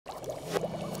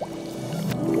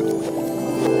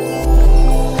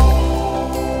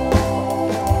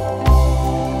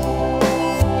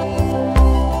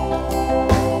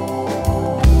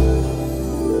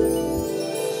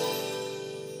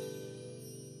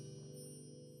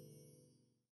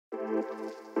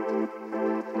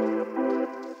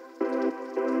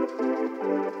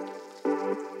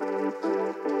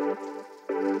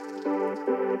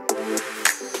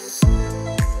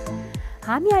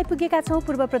हामी आइपुगेका छौं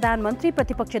पूर्व प्रधानमन्त्री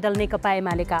प्रतिपक्ष दल नेकपा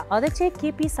एमालेका अध्यक्ष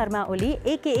केपी शर्मा ओली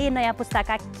एकेए नयाँ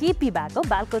पुस्ताका केपी बाको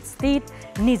बालकोट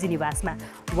स्थित निजी निवासमा।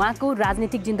 उहाँको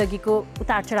राजनीतिक जिन्दगीको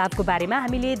उतार चढावको बारेमा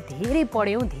हामीले धेरै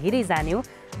पढ्यौं, धेरै जान्यौं।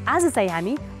 आज चाहिँ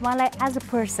हामी उहाँलाई एज अ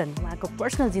पर्सन, उहाँको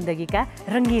पर्सनल जिन्दगीका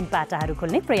रंगीन पाटाहरू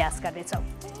खोल्ने प्रयास गर्नेछौं।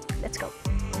 Let's go.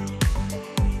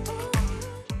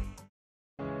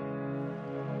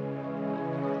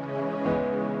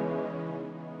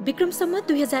 विक्रम सम्वत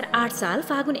 2008 साल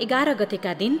फागुन 11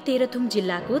 गतेका दिन तेह्रथुम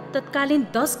जिल्लाको तत्कालीन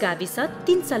 10 गाविस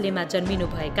 3 सल्लेमा जन्मिनु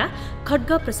भएका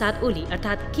खड्ग प्रसाद ओली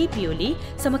अर्थात् केपी ओली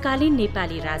समकालीन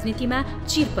नेपाली राजनीतिमा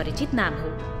चिरपरिचित नाम हो।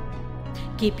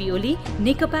 केपी ओली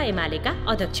नेकपा एमालेका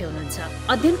अध्यक्ष हुनुहुन्छ।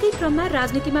 अध्ययनकै क्रममा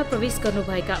राजनीतिमा प्रवेश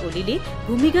गर्नुभएका ओलीले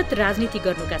भूमिगत राजनीति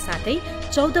गर्नुका साथै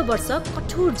 14 वर्ष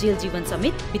कठोर जेल जीवन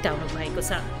समेत बिताउनु भएको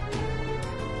छ।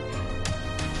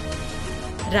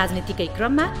 राजनीतिकै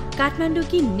क्रममा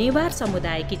काठमाडौँकी नेवार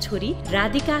समुदायकी छोरी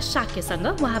राधिका शाक्यसँग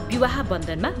उहाँ विवाह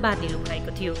बन्धनमा बाँधिनु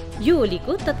भएको थियो। यो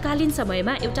ओलीको तत्कालीन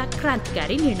समयमा एउटा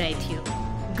क्रान्तिकारी निर्णय थियो।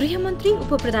 गृहमन्त्री,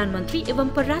 उपप्रधानमन्त्री एवं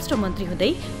परराष्ट्र मन्त्री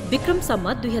हुँदै विक्रम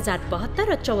सम्वत 2072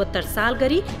 र 74 साल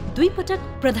गरी 2 पटक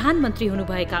प्रधानमन्त्री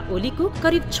हुनुभएका ओलीको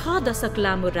करिब 6 दशक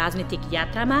लामो राजनीतिक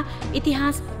यात्रामा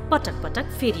इतिहास पटक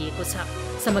पटक फेरिएको छ।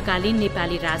 समकालीन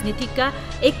नेपाली राजनीतिका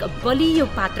एक बलियो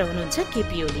पात्र हुनुहुन्छ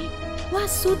केपी ओली। उहाँ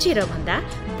सोचेर भन्दा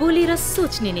बोलेर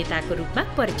सोच्ने नेताको रूपमा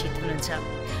परिचित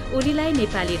हुनुहुन्छ। ओलीलाई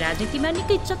नेपाली राजनीतिमा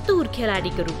निकै चतुर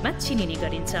खेलाडीको रूपमा चिनिने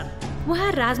गरिन्छ।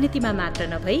 उहाँ राजनीतिमा मात्र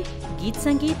नभई गीत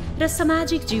संगीत र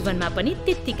सामाजिक जीवनमा पनि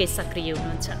त्यत्तिकै सक्रिय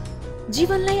हुनुहुन्छ।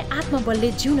 जीवनलाई आत्मबलले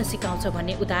जिउन सिकाउँछ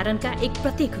भन्ने उदाहरणका एक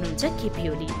प्रतीक हुनुहुन्छ केपी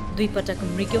ओली। 2 पटक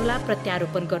मृगौला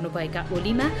प्रत्यारोपण गर्नुभएका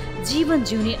ओलीमा जीवन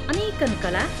जिउने अनेकन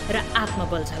कला र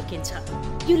आत्मबल झल्किन्छ।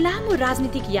 यो लामो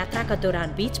राजनीतिक यात्राका दौरान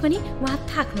बीच पनि उहाँ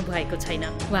थाक्नु भएको छैन।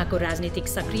 उहाँको राजनीतिक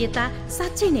सक्रियता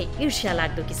साँच्चै नै ईर्ष्या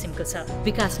लाग्दो किसिमको छ।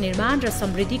 विकास निर्माण र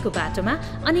समृद्धिको बाटोमा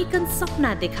अनेकन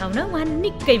सपना देखाउन उहाँ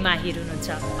निकै माहिर हुनुहुन्छ।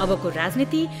 अबको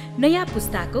राजनीति नयाँ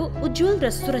पुस्ताको उज्जवल र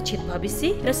सुरक्षित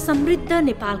भविष्य र समृद्ध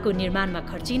नेपालको निर्माणमा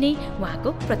खर्चिने उहाँको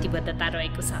प्रतिबद्धता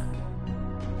रहेको छ।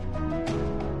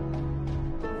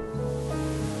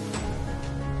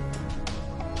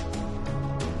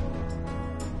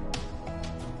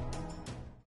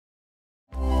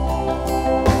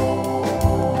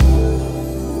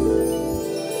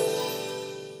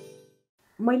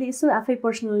 मैले यसो आफै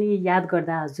पर्सनली याद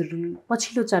गर्दा हजुर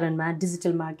पछिल्लो चरणमा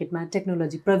डिजिटल मार्केटमा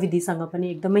टेक्नोलोजी प्रविधिसँग पनि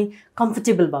एकदमै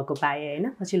कम्फर्टेबल भएको पाएँ हैन।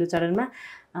 पछिल्लो चरणमा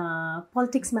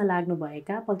पोलिटिक्समा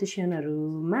लाग्नुभएका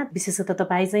पोलिटिसियनहरूमा विशेषतः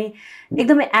तपाईँ चाहिँ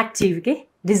एकदमै एक्टिभ के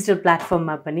डिजिटल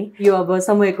प्लेटफर्ममा पनि। यो अब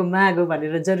समयको माग हो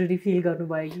भनेर जरुरी फिल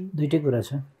गर्नुभयो कि? दुईटै कुरा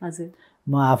छ। हजुर,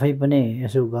 म आफै पनि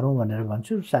यसो गरौँ भनेर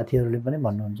भन्छु, साथीहरूले पनि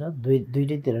भन्नुहुन्छ।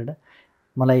 दुईटैतिर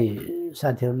मलाई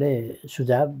साथीहरूले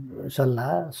सुझाव,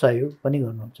 सल्लाह, सहयोग पनि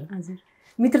गर्नुहुन्छ। हजुर,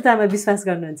 मित्रतामा विश्वास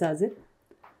गर्नुहुन्छ हजुर?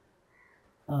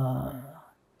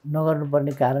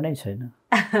 नगर्नुपर्ने कारणै छैन।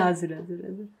 हजुर हजुर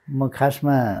हजुर। म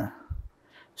खासमा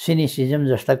सिनिसिजम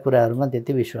जस्ता कुराहरूमा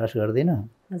त्यति विश्वास गर्दिनँ।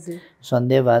 हजुर,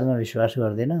 सन्देहवादमा विश्वास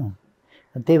गर्दिनँ।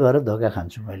 त्यही भएर धोका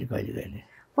खान्छु मैले कहिले कहिले।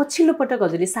 पछिल्लो पटक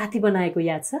हजुरले साथी बनाएको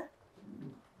याद छ?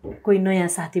 कोही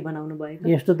नयाँ साथी बनाउनु भएको?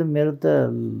 यस्तो त मेरो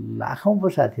त लाखौँ पो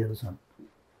साथीहरू छन्।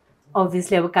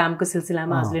 अभियसली अब कामको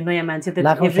सिलसिलामा हजुरले नयाँ मान्छे त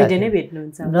एभ्रीडे नै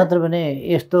भेट्नुहुन्छ। नत्र भने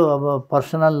यस्तो अब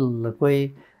पर्सनल कोही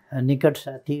निकट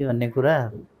साथी भन्ने कुरा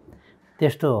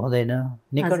त्यस्तो हुँदैन।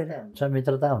 निकट हुन्छ,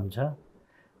 मित्रता हुन्छ।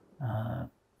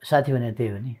 साथी भने त्यही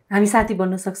हो नि। हामी साथी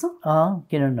बन्न सक्छौँ?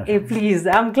 किन नसक्छौँ? ए please,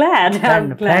 I am glad.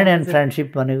 Friend and friendship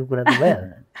भनेको कुरा त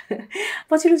भइहाल्छ।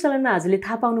 पछिल्लो चरणमा हजुरले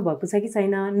थाहा पाउनु भएको छ कि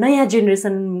छैन, नयाँ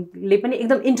जेनेरेसनले पनि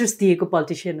एकदम इन्ट्रेस्ट दिएको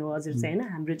पोलिटिसियन हो हजुर चाहिँ हैन।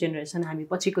 हाम्रो जेनेरेसन, हामी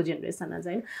पछिको जेनेरेसन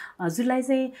चाहिँ हजुरलाई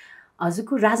चाहिँ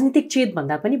हजुरको राजनीतिक चेत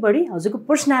भन्दा पनि बढी हजुरको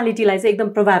पर्सनालिटीलाई चाहिँ एकदम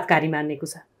प्रभावकारी मानेको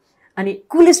छ। अनि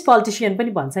कुलेस्ट पोलिटिसियन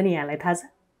पनि भन्छ नि, यहाँलाई थाहा छ?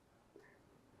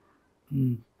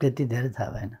 त्यति धेरै थाहा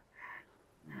भएन।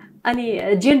 अनि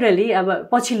जेनरली अब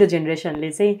पछिल्लो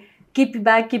जेनेरेसनले चाहिँ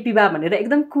केपी बा भनेर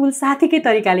एकदम कुल साथीकै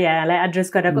तरिकाले यहाँलाई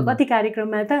एड्रेस गरेको कति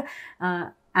कार्यक्रममा त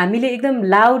हामीले एकदम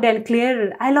loud and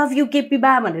clear I love you KP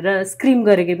बा भनेर स्क्रिम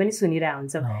गरेकै पनि सुनिरहेको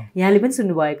हुन्छ। यहाँले पनि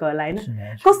सुन्नुभएको होला हैन?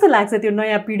 कस्तो लाग्छ त्यो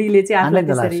नयाँ पिढीले चाहिँ आफूलाई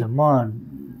त्यसरी? म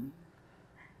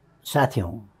साथी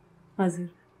हुँ। हजुर,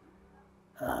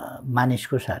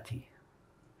 मानिसको साथी।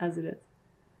 हजुर,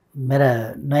 मेरा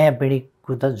नयाँ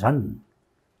पिढीको त झन्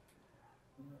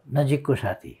नजिकको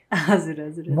साथी। हजुर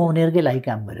हजुर। म उनीहरूकै लागि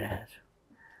काम गरिरहेको छु।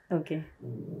 ओके।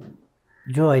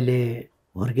 जो अहिले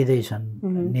हुर्किँदैछन्,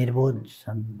 निर्बोध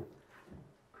छन्,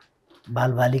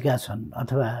 बालबालिका छन्,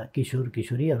 अथवा किशोर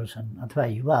किशोरीहरू छन्, अथवा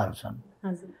युवाहरू छन्,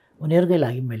 उनीहरूकै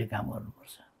लागि मैले काम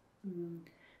गर्नुपर्छ।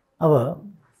 अब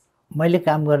मैले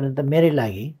काम गर्ने त मेरै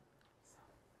लागि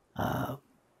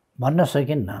भन्न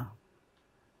सकिन्न।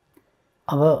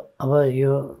 अब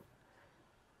यो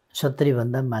 70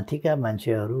 भन्दा माथिका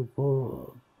मान्छेहरूको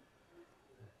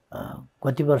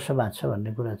कति वर्ष बाँच्छ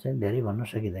भन्ने कुरा चाहिँ धेरै भन्न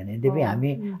सकिँदैन। यद्यपि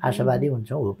हामी आशावादी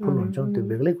हुन्छौँ, होपफुल हुन्छौँ, त्यो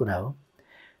बेग्लै कुरा हो।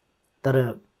 तर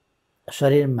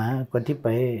शरीरमा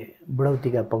कतिपय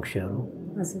बुढौतीका पक्षहरू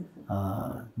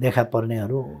देखा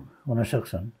पर्नेहरू हुन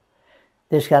सक्छन्।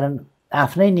 त्यसकारण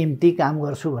आफ्नै निम्ति काम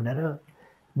गर्छु भनेर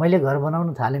मैले घर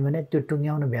बनाउन थालेँ भने त्यो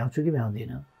टुङ्ग्याउन भ्याउँछु कि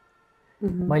भ्याउँदिनँ।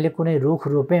 मैले कुनै रुख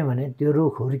रोपेँ भने त्यो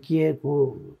रुख हुर्किएको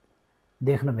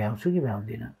देख्न भ्याउँछु कि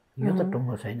भ्याउँदिनँ। यो त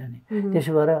टुङ्गो छैन नि।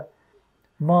 त्यसो भएर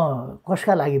म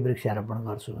कसका लागि वृक्षारोपण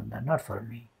गर्छु भन्दा नट फर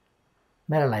मी,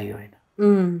 मेरा लागि होइन,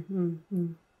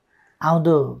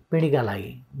 आउँदो पिँढीका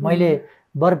लागि। मैले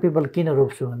बर पिपल किन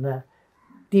रोप्छु भन्दा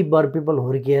ती बर पिपल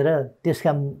हुर्किएर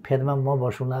त्यसका फेदमा म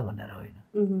बसौँला भनेर होइन,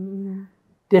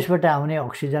 त्यसबाट आउने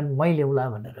अक्सिजन मै ल्याउँला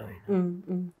भनेर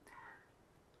होइन।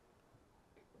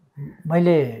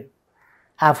 मैले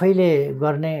आफैले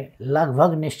गर्ने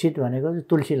लगभग निश्चित भनेको चाहिँ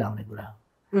तुलसी लाउने कुरा हो।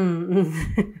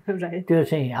 त्यो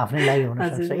चाहिँ आफ्नै लागि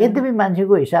हुनसक्छ। यद्यपि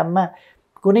मान्छेको हिसाबमा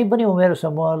कुनै पनि उमेर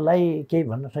समूहलाई केही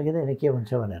भन्न सकिँदैन के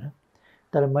हुन्छ भनेर।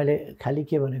 तर मैले खालि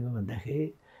के भनेको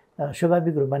भन्दाखेरि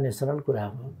स्वाभाविक रूपमा नेचरल कुरा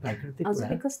हो, प्राकृतिक कुरा।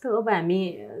 हजुरले कस्तो, अब हामी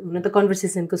हुन त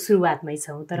कन्भर्सेसनको सुरुवातमै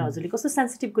छौँ, तर हजुरले कस्तो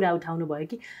सेन्सिटिभ कुरा उठाउनु भयो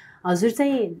कि हजुर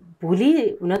चाहिँ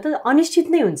भोलि हुन त अनिश्चित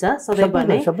नै हुन्छ सबैको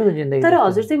नै, तर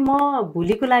हजुर चाहिँ म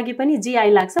भोलिको लागि पनि जे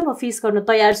आइलाग्छ म फेस गर्न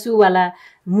तयार छु वाला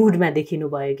मुडमा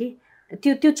देखिनु भयो कि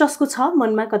त्यो चस्को छ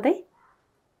मनमा कतै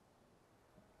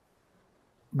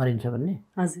मरिन्छ भन्ने?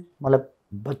 हजुर, मलाई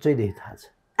बच्चैदेखि थाहा छ,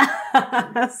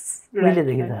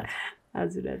 पहिलेदेखि थाहा छ।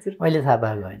 हजुर हजुर, अहिले थाहा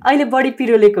पाएको होइन। अहिले बढी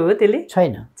पिरोलेको हो त्यसले?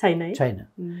 छैन छैन।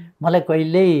 मलाई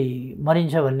कहिल्यै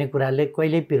मरिन्छ भन्ने कुराले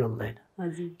कहिल्यै पिरोल्दैन।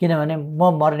 किनभने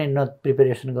म मर्ने न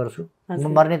प्रिपेरेसन गर्छु,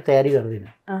 म मर्ने तयारी गर्दिनँ।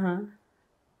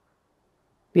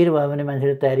 पिर भयो भने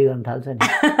मान्छेले तयारी गर्न थाल्छ नि।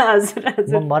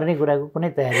 म मर्ने कुराको कुनै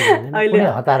तयारी गर्दिनँ,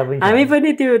 कुनै हतार पनि छैन। हामी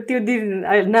पनि त्यो दिन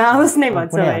नआओस् नै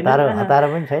भन्छ हैन, हतार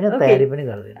पनि छैन, तयारी पनि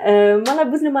गर्दैन। मलाई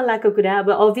बुझ्न मन लागेको कुरा, अब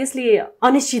अभियसली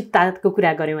अनिश्चितताको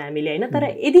कुरा गर्यौँ हामीले हैन,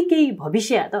 तर यदि केही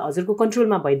भविष्य त हजुरको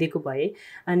कन्ट्रोलमा भइदिएको भए,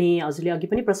 अनि हजुरले अघि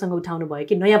पनि प्रसङ्ग उठाउनु भयो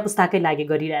कि नयाँ पुस्ताकै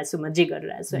लागि गरिरहेछु म, जे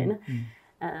गरिरहेछु हैन,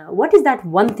 what is that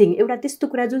one thing, एउटा त्यस्तो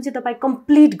कुरा जुन चाहिँ तपाईँ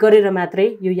कम्प्लिट गरेर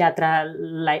मात्रै यो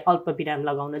यात्रालाई अल्प विराम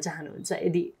लगाउन चाहनुहुन्छ,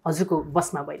 यदि हजुरको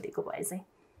बसमा भइदिएको भए चाहिँ?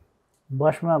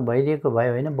 बसमा भइदिएको भए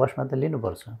होइन, बसमा त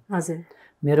लिनुपर्छ। हजुर,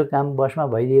 मेरो काम बसमा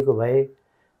भइदिएको भए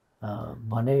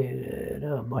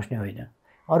भनेर बस्ने होइन,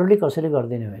 अरूले कसैले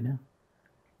गरिदिने होइन,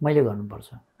 मैले गर्नुपर्छ।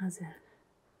 हजुर,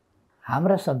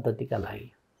 हाम्रा सन्ततिका लागि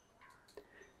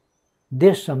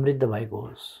देश समृद्ध भएको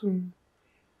होस्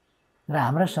र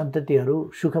हाम्रा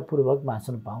सन्ततिहरू सुखपूर्वक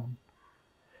बाँच्न पाउन्,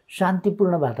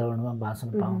 शान्तिपूर्ण वातावरणमा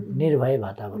बाँच्न पाउन्, निर्भय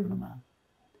वातावरणमा,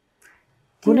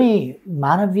 कुनै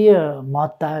मानवीय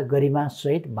महत्ता गरिमा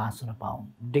सहित बाँच्न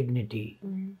पाउन्, डिग्निटी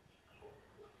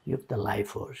युक्त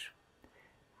लाइफ होस्।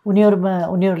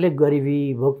 उनीहरूले गरिबी,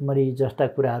 भोकमरी जस्ता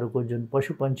कुराहरूको जुन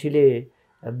पशु पन्छीले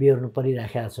बिहोर्नु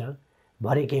परिराखेको छ,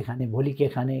 भरे के खाने भोलि के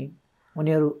खाने,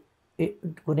 उनीहरू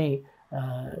कुनै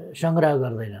सङ्ग्रह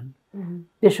गर्दैनन्।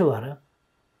 त्यसो भएर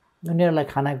उनीहरूलाई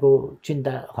खानाको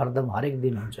चिन्ता हरदम हरेक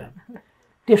दिन हुन्छ।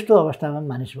 त्यस्तो अवस्थामा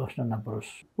मानिस बस्न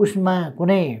नपरोस्, उसमा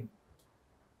कुनै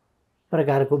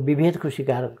प्रकारको विभेदको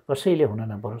शिकार कसैले हुन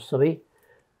नपरोस्, सबै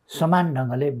समान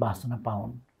ढङ्गले बाँच्न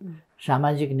पाउन्,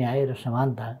 सामाजिक न्याय र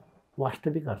समानता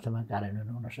वास्तविक अर्थमा कार्यान्वयन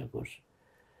हुन सकोस्।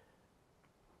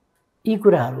 यी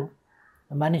कुराहरू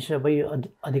मानिस सबै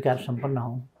अधिकार सम्पन्न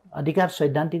हौँ। अधिकार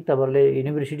सैद्धान्तिक तवरले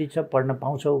युनिभर्सिटी छ पढ्न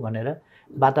पाउँछौ भनेर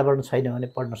वातावरण छैन भने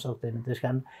पढ्न सक्दैन।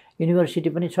 त्यसकारण युनिभर्सिटी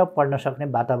पनि छ, पढ्न सक्ने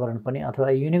वातावरण पनि,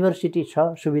 अथवा युनिभर्सिटी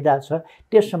छ, सुविधा छ,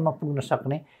 त्यससम्म पुग्न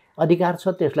सक्ने अधिकार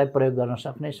छ, त्यसलाई प्रयोग गर्न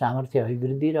सक्ने सामर्थ्य,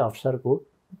 अभिवृद्धि र अवसरको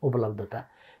उपलब्धता,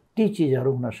 ती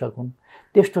चिजहरू हुन सकुन्।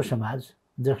 त्यस्तो समाज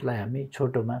जसलाई हामी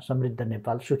छोटोमा समृद्ध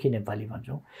नेपाल, सुखी नेपाली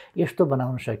भन्छौँ, यस्तो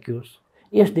बनाउन सकियोस्,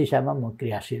 यस दिशामा म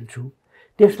क्रियाशील छु।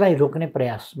 त्यसलाई रोक्ने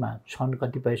प्रयासमा छन्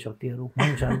कतिपय शक्तिहरू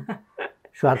हुन्छन्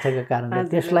स्वार्थका कारणले,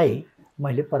 त्यसलाई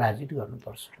मैले पराजित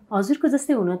गर्नुपर्छ। हजुरको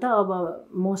जस्तै हुन त अब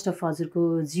मोस्ट अफ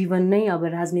हजुरको जीवन नै अब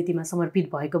राजनीतिमा समर्पित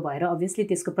भएको भएर अभियसली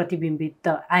त्यसको प्रतिबिम्बित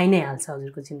त आइ नै हाल्छ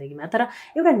हजुरको जिन्दगीमा। तर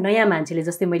एउटा नयाँ मान्छेले,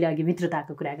 जस्तै मैले अघि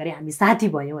मित्रताको कुरा गरेँ, हामी साथी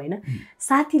भयौँ होइन,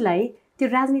 साथीलाई त्यो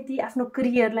राजनीति आफ्नो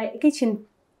करियरलाई एकैछिन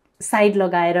साइड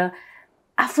लगाएर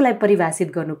आफूलाई परिभाषित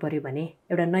गर्नु पर्यो भने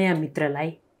एउटा नयाँ मित्रलाई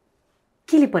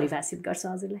केले परिभाषित गर्छ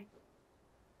हजुरलाई?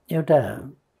 एउटा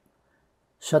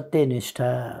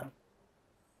सत्यनिष्ठामा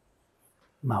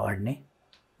अड्ने,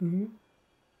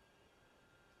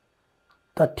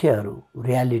 तथ्यहरू,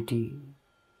 रियालिटी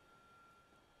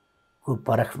को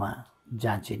परखमा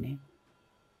जाँचिने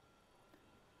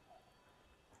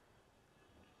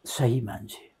सही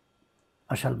मान्छे,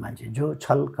 असल मान्छे जो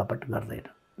छल कपट गर्दैन,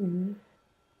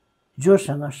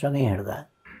 जोसँग सँगै हिँड्दा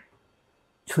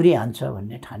छुरी हान्छ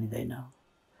भन्ने ठानिँदैन,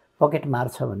 पकेट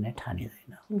मार्छ भन्ने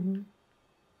ठानिँदैन।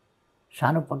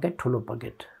 सानो पकेट ठुलो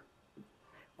पकेट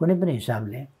कुनै पनि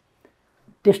हिसाबले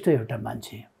त्यस्तो एउटा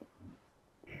मान्छे।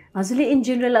 हजुरले इन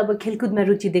जेनरल अब खेलकुदमा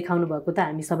रुचि देखाउनु भएको त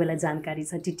हामी सबैलाई जानकारी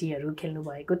छ, टिटीहरू खेल्नु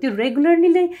भएको, त्यो रेगुलरली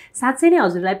नै साँच्चै नै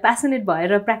हजुरलाई प्यासनेट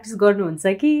भएर प्र्याक्टिस गर्नुहुन्छ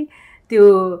कि त्यो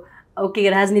ओके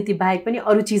राजनीति बाहेक पनि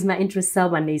अरू चिजमा इन्ट्रेस्ट छ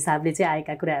भन्ने हिसाबले चाहिँ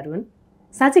आएका कुराहरू हुन्?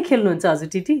 साँच्चै खेल्नुहुन्छ हजुर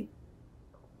टिटी?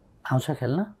 आउँछ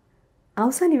खेल्न?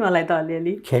 आउँछ नि मलाई त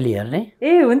अलिअलि। खेली हेर्ने?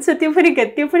 ए हुन्छ, त्यो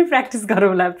पनि प्र्याक्टिस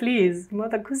गरौँला प्लिज,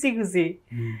 म त खुसी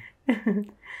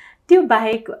त्यो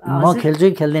बाहेक म खेल्छु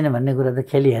कि खेल्दैन भन्ने कुरा त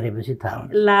खेली हेरेपछि थाहा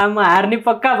हुन्छ। ला म हार्ने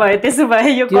पक्का भयो त्यसो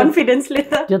भए यो कन्फिडेन्सले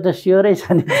त। त्यो त स्योरै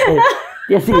छ नि,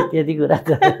 त्यति कुरा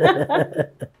त।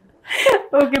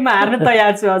 ओके, म हार्न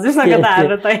तयार छु, हजुरसँग त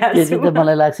हार्न तयार छु। त्यो त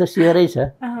मलाई लाग्छ स्योरै छ।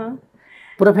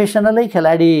 प्रोफेसनलै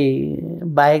खेलाडी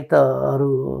बाहेक त अरू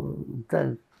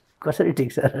त कसरी ठिक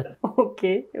छ?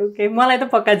 ओके, मलाई त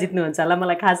पक्का जित्नुहुन्छ होला,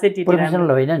 मलाई खासै टिटी प्रोफेसनल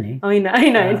होइन नि। होइन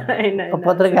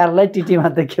पत्रकारलाई टिटीमा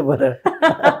त के भयो?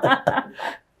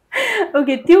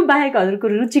 ओके, त्यो बाहेक हजुरको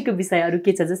रुचिको विषय अरू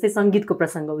के छ? जस्तै सङ्गीतको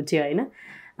प्रसङ्ग उठ्यो होइन,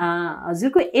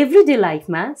 हजुरको एभ्रिडे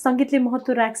लाइफमा सङ्गीतले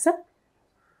महत्त्व राख्छ?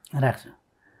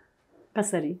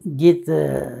 कसरी? गीत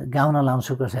गाउन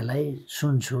लाउँछु कसैलाई,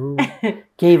 सुन्छु,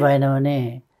 केही भएन भने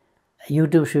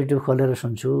युट्युब खोलेर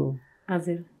सुन्छु।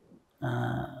 हजुर।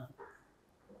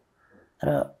 र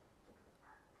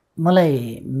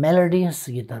मलाई मेलोडियस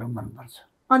गीतहरू मनपर्छ।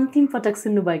 अन्तिम पटक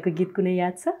सुन्नुभएको गीत कुनै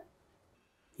याद छ?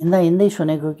 हिँड्दै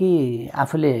सुनेको कि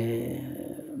आफूले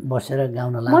बसेर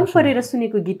गाउन लाग्यो? मन परेर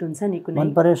सुनेको गीत हुन्छ नि कुनै?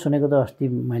 मन परेर सुनेको त अस्ति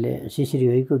मैले शिशिरी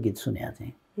होइको गीत सुनेको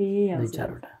थिएँ,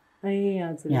 2-4वटा।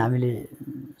 यहाँ हामीले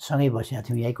सँगै बसेका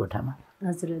थियौँ यही कोठामा,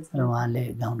 र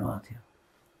उहाँले गाउनुभएको थियो।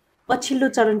 पछिल्लो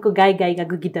चरणको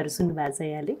गायिकाको गीतहरू सुन्नुभएको छ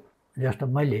यहाँले? जस्तो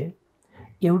मैले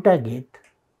एउटा गीत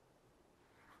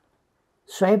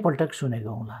 100 पटक सुनेको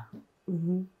होला,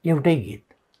 एउटै गीत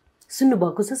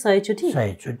सुन्नुभएको छ 100 चोटि?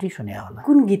 100 चोटि सुने होला।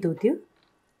 कुन गीत हो त्यो?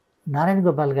 नारायण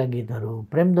गोपालका गीतहरू,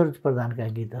 प्रेमदर्द प्रधानका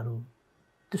गीतहरू,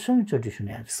 त्यो 100 चोटि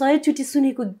सुनेको छु। 100 चोटि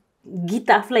सुनेको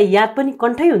गीत आफूलाई याद पनि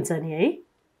कण्ठै हुन्छ नि है?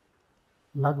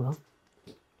 लगभग।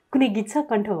 कुनै गीत छ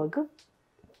कण्ठ भएको?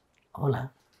 होला।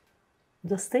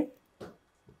 जस्तै?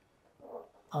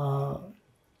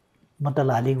 म त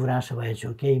लाली गुराँस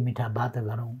भएछु, केही मिठा बात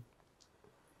गरौँ,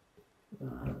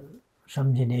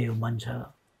 सम्झिने यो मन छ,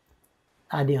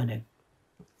 आदि अनेक।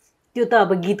 त्यो त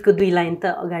अब गीतको 2 लाइन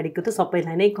त अगाडिको त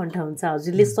सबैलाई नै कण्ठ हुन्छ।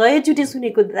 हजुरले 100 चोटि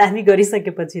सुनेको दाबी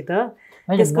गरिसकेपछि त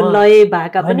त्यसको लय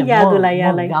भाका पनि याद होला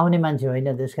यहाँलाई? गाउने मान्छे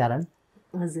होइन त्यसकारण।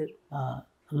 हजुर।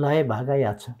 लय भाका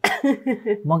याद छ।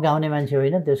 म गाउने मान्छे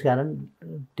होइन त्यसकारण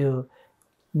त्यो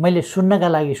मैले सुन्नका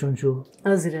लागि सुन्छु।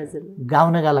 हजुर।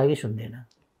 गाउनका लागि सुन्दैन।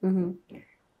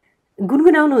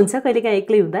 गुनगुनाउनुहुन्छ कहिलेकाहीँ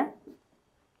एक्लै हुँदा?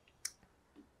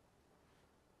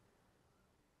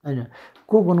 होइन,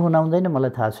 को गुनगुनाउँदैन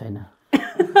मलाई थाहा छैन।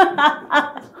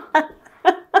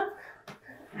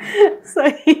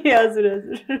 सही। हजुर।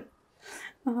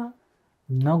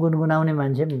 नगुनगुनाउने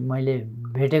मान्छे मैले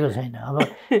भेटेको छैन। अब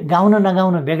गाउन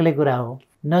नगाउनु बेग्लै कुरा हो,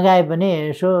 नगाए पनि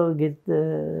यसो गीत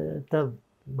त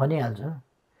भनिहाल्छ।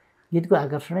 गीतको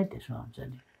आकर्षणै त्यसमा हुन्छ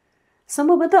नि।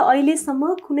 सम्भवतः अहिलेसम्म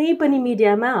कुनै पनि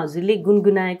मिडियामा हजुरले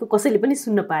गुनगुनाएको कसैले पनि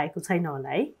सुन्न पाएको छैन होला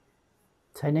है?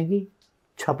 छैन कि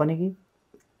छ पनि कि?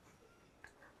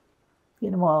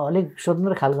 किन म अलिक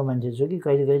स्वतन्त्र खालको मान्छे छु कि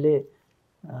कहिले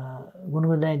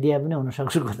गुनगुनाइदिए पनि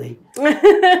हुनसक्छु कतै।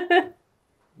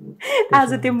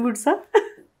 आज त्यो मुड छ?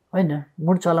 होइन,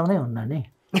 मुड चलाउनै हुन्न नि।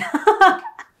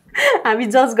 हामी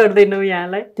जज गर्दैनौँ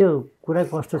यहाँलाई। त्यो कुरा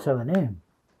कस्तो छ भने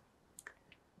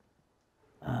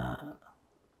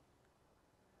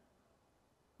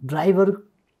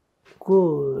ड्राइभरको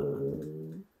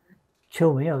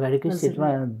छेउमै अगाडिकै सिटमा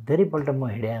धेरैपल्ट म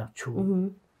हिँडेको छु।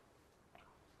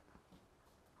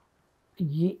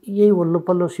 यही वल्लो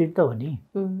पल्लो सिट त हो नि,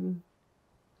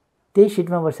 त्यही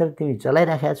सिटमा बसेर तिमी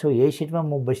चलाइराखेका छौ, यही सिटमा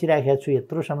म बसिराखेको छु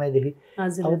यत्रो समयदेखि,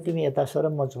 अब तिमी यता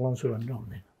सर म चलाउँछु भनेर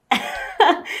हुँदैन।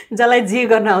 जसलाई जे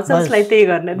गर्न आउँछ उसलाई त्यही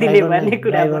गर्न दिने भन्ने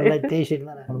कुरा। ड्राइभरलाई त्यही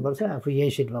सिटमा राख्नुपर्छ, आफू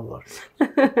यही सिटमा बस्छ।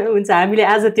 हुन्छ, हामीले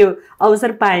आज त्यो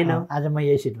अवसर पाएनौँ। आज म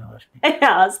यही सिटमा बस्ने।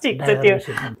 हस्, ठिक छ। त्यो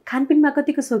खानपिनमा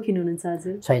कतिको सोखिन हुनुहुन्छ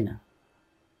हजुर? छैन।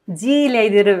 जे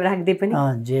ल्याइदिएर राख्दै पनि?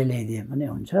 जे ल्याइदिए पनि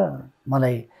हुन्छ।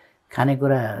 मलाई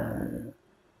खानेकुरा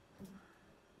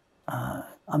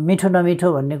मिठो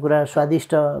नमिठो भन्ने कुरा,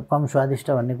 स्वादिष्ट कम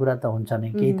स्वादिष्ट भन्ने कुरा त हुन्छ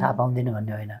नै, केही थाहा पाउँदैन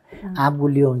भन्ने होइन। आँप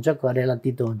गुलियो हुन्छ, करेला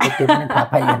तितो हुन्छ, त्यो पनि थाहा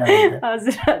पाइएन भने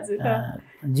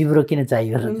जिब्रो किन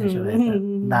चाहियो र त्यसो भए त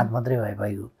दाँत मात्रै भए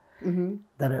भइगयो।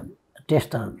 तर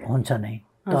टेस्ट हुन्छ नै।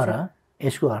 तर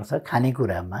यसको अर्थ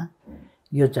खानेकुरामा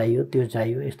यो चाहियो त्यो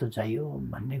चाहियो यस्तो चाहियो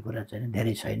भन्ने कुरा चाहिँ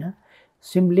धेरै छैन।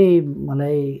 सिम्पली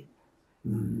मलाई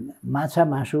माछा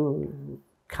मासु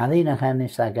खाँदै नखाने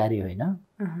शाकाहारी होइन,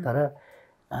 तर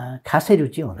खासै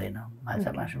रुचि हुँदैन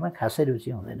माछा मासुमा, खासै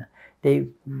रुचि हुँदैन। त्यही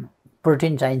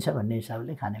प्रोटिन चाहिन्छ भन्ने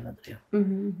हिसाबले खाने मात्रै हो,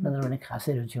 नत्र भने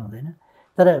खासै रुचि हुँदैन।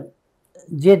 तर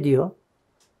जे दियो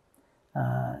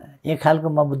एक खालको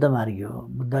म बुद्ध मार्गी हो।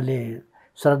 बुद्धले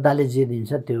श्रद्धाले जे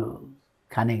दिन्छ त्यो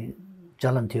खाने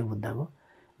चलन थियो बुद्धको,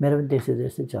 मेरो पनि त्यस्तै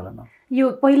त्यस्तै चलन हो।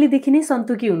 यो पहिलेदेखि नै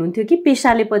सन्तुकी हुनुहुन्थ्यो कि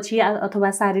पेसाले पछि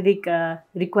अथवा शारीरिक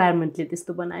रिक्वायरमेन्टले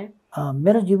त्यस्तो बनायो?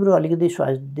 मेरो जिब्रो अलिकति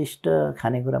स्वादिष्ट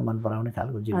खानेकुरा मन पराउने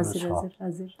खालको जिब्रो छ,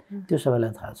 त्यो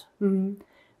सबैलाई थाहा छ।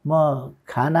 म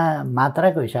खाना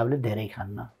मात्राको हिसाबले धेरै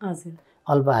खान्न,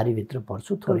 अल्पहारीभित्र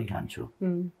पर्छु, थोरै खान्छु।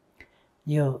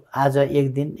 यो आज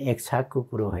एक दिन एक छाकको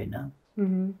कुरो होइन,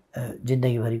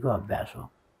 जिन्दगीभरिको अभ्यास हो।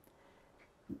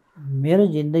 मेरो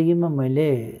जिन्दगीमा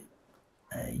मैले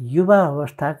युवा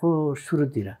अवस्थाको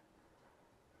सुरुतिर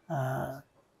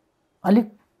अलिक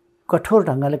कठोर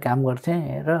ढङ्गले काम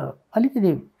गर्थेँ र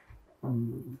अलिकति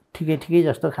ठिकै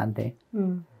जस्तो खान्थेँ।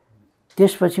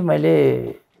 त्यसपछि मैले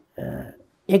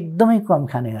एकदमै कम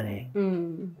खाने गरेँ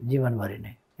जीवनभरि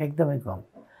नै, एकदमै कम।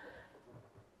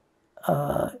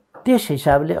 त्यस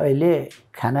हिसाबले अहिले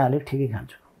खाना अलिक ठिकै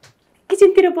खान्छु।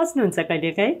 किचनतिर पस्नुहुन्छ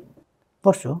कहिलेकाहीँ?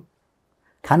 पस्छु,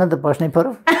 खाना त पस्नै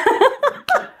पर्यो।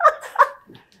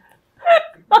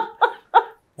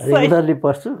 रेगुलरली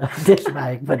पस्छु। त्यस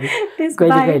बाहेक पनि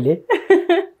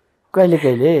कहिले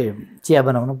कहिले चिया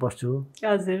बनाउन पस्छु,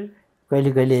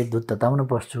 कहिले कहिले दुध तताउन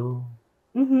पस्छु,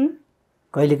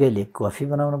 कहिले कहिले कफी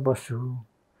बनाउन पस्छु।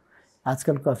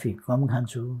 आजकल कफी कम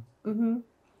खान्छु।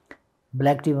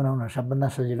 ब्ल्याक टी बनाउन सबभन्दा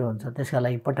सजिलो हुन्छ, त्यसका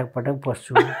लागि पटक पटक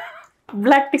पस्छु।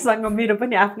 ब्ल्याक टीसँग मेरो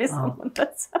पनि आफ्नै सम्बन्ध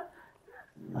छ।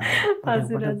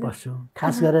 पटक पस्छु।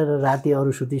 खास गरेर राति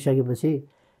अरू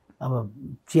सुतिसकेपछि अब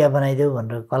चिया बनाइदेऊ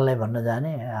भनेर कसलाई भन्न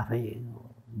जाने, आफै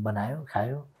बनायो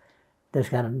खायो।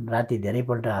 त्यसकारण राति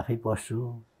धेरैपल्ट आफै पस्छु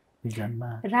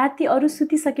किचनमा। राति अरू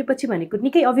सुतिसकेपछि भनेको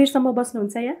निकै अबेरसम्म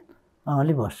बस्नुहुन्छ या?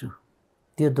 अलि बस्छु,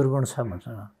 त्यो दुर्गुण छ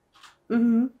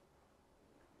मसँग।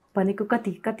 भनेको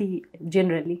कति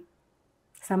जेनरली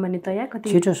सामान्यतया कति?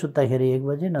 छिटो सुत्दाखेरि 1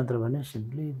 बजे, नत्र भने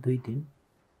सिम्पली 2-3।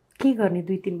 के गर्ने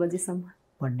 2-3 बजेसम्म?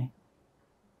 पढ्ने।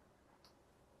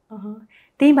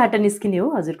 त्यहीबाट निस्किने हो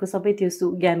हजुरको सबै त्यो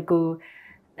ज्ञानको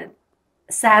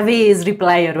स्यावेज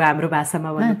रिप्लाईहरू हाम्रो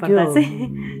भाषामा भन्नुपर्दा चाहिँ?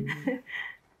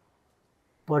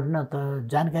 पढ्न त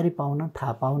जानकारी पाउन,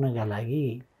 थाहा पाउनका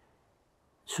लागि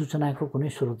सूचनाको कुनै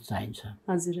स्रोत चाहिन्छ।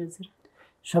 हजुर हजुर।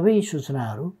 सबै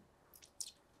सूचनाहरू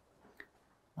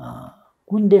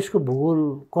कुन देशको भूगोल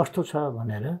कस्तो छ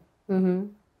भनेर,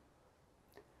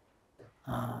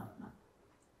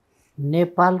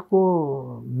 नेपालको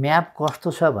म्याप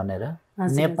कस्तो छ भनेर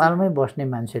नेपालमै बस्ने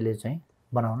मान्छेले चाहिँ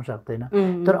बनाउन सक्दैन।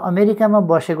 तर अमेरिकामा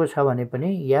बसेको छ भने पनि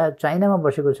या चाइनामा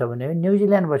बसेको छ भने,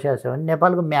 न्युजिल्यान्ड बसेको छ भने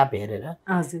नेपालको म्याप हेरेर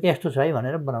यस्तो छ है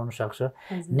भनेर बनाउन सक्छ।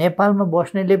 नेपालमा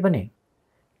बस्नेले पनि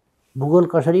भूगोल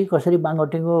कसरी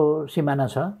बाङ्गोटिङको सिमाना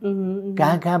छ,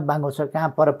 कहाँ बाङ्गो छ, कहाँ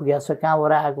पर पुगेको छ, कहाँ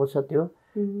वरा आएको छ, त्यो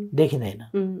देखिँदैन।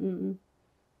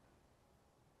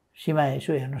 सीमा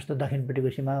यसो हेर्नुहोस् त, दक्षिणपट्टिको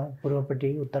सीमा, पूर्वपट्टि,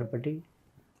 उत्तरपट्टि,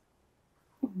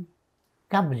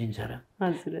 कहाँ बुझिन्छ र?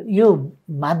 यो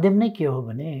माध्यम नै के हो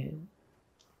भने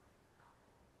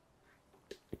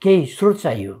केही स्रोत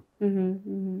चाहियो,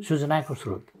 सूचनाको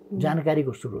स्रोत,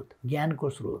 जानकारीको स्रोत, ज्ञानको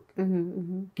स्रोत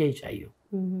केही चाहियो।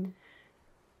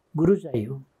 गुरु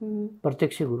चाहियो,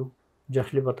 प्रत्यक्ष गुरु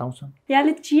जसले बताउँछन्।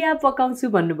 यहाँले चिया पकाउँछु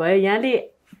भन्नुभयो, यहाँले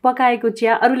पकाएको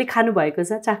चिया अरूले खानु भएको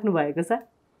छ, चाख्नु भएको छ?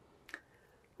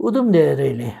 उदुम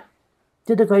धेरैले।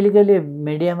 त्यो त कहिले कहिले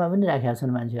मिडियामा पनि राखेका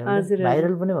छन् मान्छेहरू,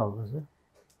 भाइरल पनि भएको छ।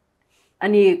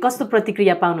 अनि कस्तो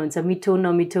प्रतिक्रिया पाउनुहुन्छ, मिठो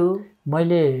नमिठो?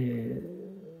 मैले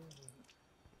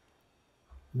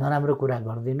नराम्रो कुरा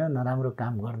गर्दिनँ, नराम्रो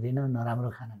काम गर्दिनँ, नराम्रो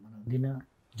खाना बनाउँदिनँ।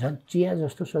 झन् चिया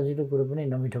जस्तो सजिलो कुरो पनि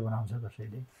नमिठो बनाउँछ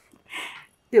कसैले।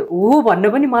 त्यो हो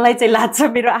भन्न पनि मलाई चाहिँ लाग्छ,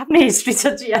 मेरो आफ्नै हिस्ट्री छ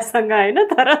चियासँग होइन,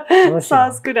 तर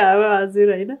सहज कुरा हो हजुर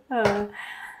होइन।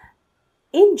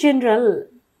 इन जेनरल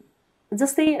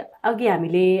जस्तै अघि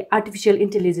हामीले आर्टिफिसियल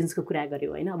इन्टेलिजेन्सको कुरा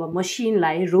गऱ्यौँ होइन, अब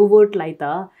मसिनलाई, रोबोटलाई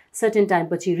त सर्टेन टाइम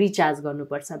पछि रिचार्ज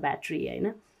गर्नुपर्छ ब्याट्री होइन।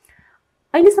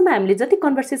 अहिलेसम्म हामीले जति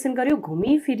कन्भर्सेसन गऱ्यौँ,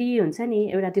 घुमिफिरी हुन्छ नि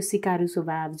एउटा त्यो सिकारु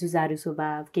स्वभाव, जुझारु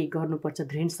स्वभाव, केही गर्नुपर्छ,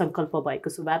 दृढ सङ्कल्प भएको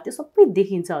स्वभाव, त्यो सबै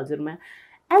देखिन्छ हजुरमा।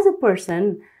 एज अ पर्सन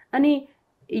अनि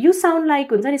यु साउन्ड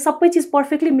लाइक हुन्छ नि सबै चिज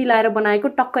पर्फेक्टली मिलाएर बनाएको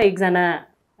टक्क एकजना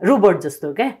रोबोट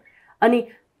जस्तो क्या। अनि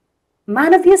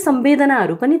मानवीय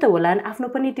संवेदनाहरू पनि त होलान्, आफ्नो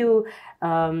पनि त्यो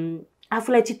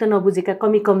आफूलाई चित्त नबुझेका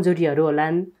कमी कमजोरीहरू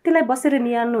होलान्, त्यसलाई बसेर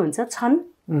निहाल्नुहुन्छ छन्।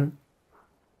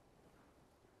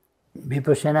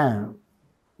 विपसना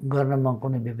गर्न म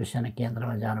कुनै विपसना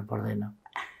केन्द्रमा जानु पर्दैन।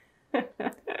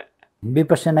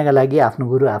 विपसनाका लागि आफ्नो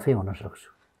गुरु आफै हुन सक्छु।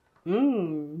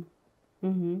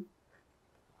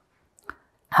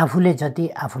 आफूले जति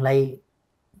आफूलाई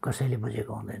कसैले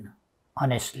बुझेको हुँदैन।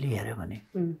 अनेस्टली हेऱ्यो भने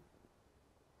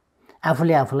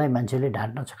आफूले आफूलाई मान्छेले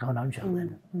ढाँट्न छकाउन पनि सक्दैन।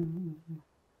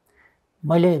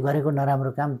 मैले गरेको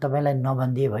नराम्रो काम तपाईँलाई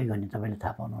नभनिदिए भइगयो नि तपाईँले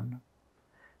थाहा पाउनुहुन्न,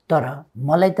 तर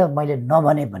मलाई त मैले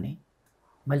नभने पनि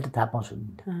मैले त थाहा पाउँछु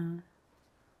नि त,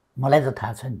 मलाई त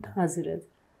थाहा छ नि त। हजुर हजुर।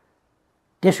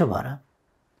 त्यसो भएर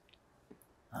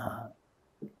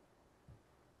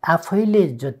आफैले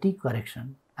जति करेक्सन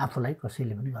आफूलाई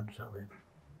कसैले पनि गर्न सक्दैन।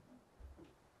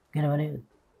 किनभने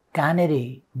कहाँनिर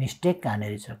मिस्टेक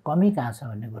कहाँनिर छ, कमी कहाँ छ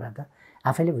भन्ने कुरा त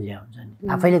आफैले बुझे हुन्छ नि।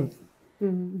 आफैले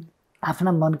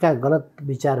आफ्ना मनका गलत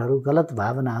विचारहरू गलत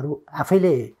भावनाहरू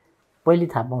आफैले पहिले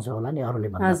थाहा पाउँछ होला नि, अरूले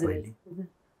भन्दा पहिले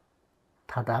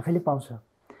थाहा त आफैले पाउँछ।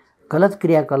 गलत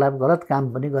क्रियाकलाप गलत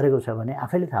काम पनि गरेको छ भने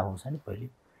आफैले थाहा पाउँछ नि पहिले।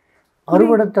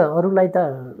 अरूबाट त अरूलाई त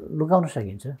लुकाउन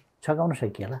सकिन्छ, छकाउन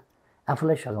सकिएला,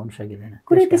 आफूलाई सघाउन सकिँदैन।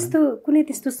 कुनै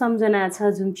त्यस्तो सम्झना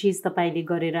छ जुन चिज तपाईँले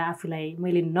गरेर आफूलाई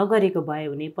मैले नगरेको भए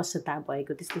हुने पश्चाताप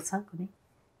भएको त्यस्तो छ कुनै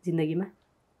जिन्दगीमा?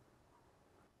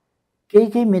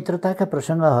 केही मित्रताका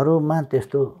प्रसङ्गहरूमा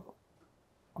त्यस्तो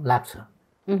लाग्छ,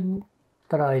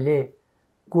 तर अहिले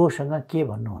कोसँग के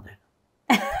भन्नु हुँदैन।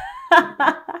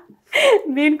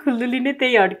 मेन खुल्दुली नै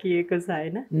त्यही अड्किएको छ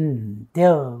होइन?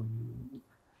 त्यो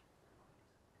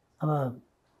अब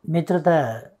मित्रता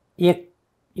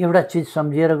एउटा चिज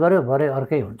सम्झिएर गर्यो भरे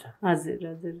अर्कै हुन्छ। हजुर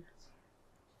हजुर।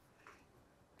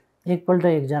 एकपल्ट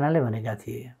एकजनाले भनेका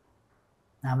थिए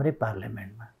हाम्रै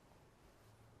पार्लियामेन्टमा,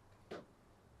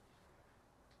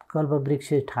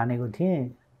 कल्पवृक्ष ठानेको थिएँ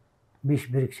 20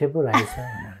 वृक्ष पो रहेछ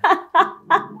भनेर।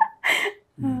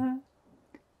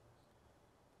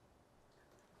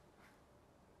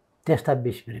 त्यस्ता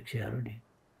 20 वृक्षहरू नि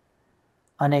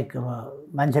अनेक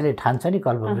मान्छेले ठान्छ नि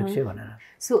कल्पवृक्ष भनेर।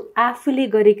 सो आफूले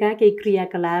गरेका केही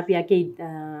क्रियाकलाप या केही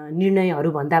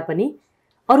निर्णयहरू भन्दा पनि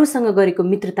अरूसँग गरेको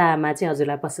मित्रतामा चाहिँ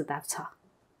हजुरलाई पश्चाताप छ?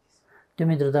 त्यो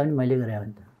मित्रता पनि मैले गरे हो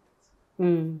नि त।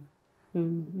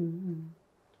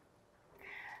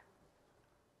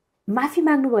 माफी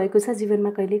माग्नु भएको छ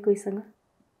जीवनमा कहिले कोहीसँग?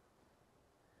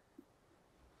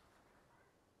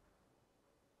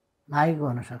 मागेको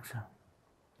हुन सक्छ।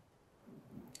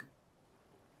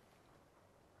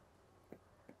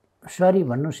 सरी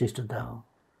भन्नु शिष्टता हो।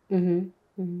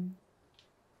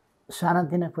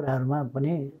 सानातिना कुराहरूमा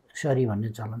पनि सरी भन्ने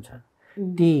चलन छ।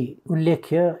 ती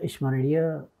उल्लेख्य स्मरणीय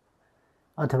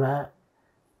अथवा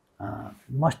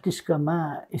मस्तिष्कमा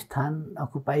स्थान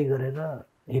अकुपाई गरेर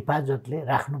हिफाजतले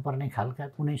राख्नुपर्ने खालका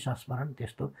कुनै संस्मरण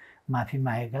त्यस्तो माफी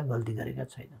मागेका गल्ती गरेका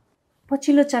छैन।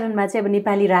 पछिल्लो चरणमा चाहिँ अब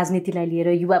नेपाली राजनीतिलाई लिएर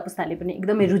युवा पुस्ताले पनि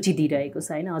एकदमै रुचि दिइरहेको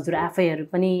छ होइन? हजुर आफैहरू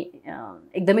पनि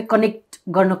एकदमै कनेक्ट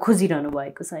गर्न खोजिरहनु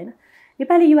भएको छ होइन?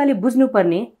 नेपाली युवाले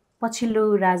बुझ्नुपर्ने पछिल्लो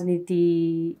राजनीति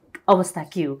अवस्था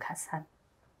के हो खास?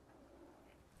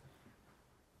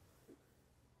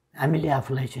 हामीले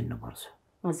आफूलाई चिन्नुपर्छ।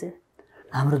 हजुर।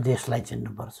 हाम्रो देशलाई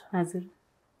चिन्नुपर्छ। हजुर।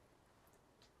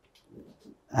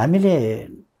 हामीले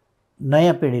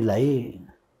नयाँ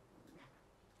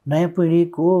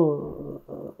पिँढीको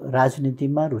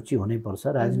राजनीतिमा रुचि हुनैपर्छ।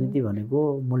 राजनीति भनेको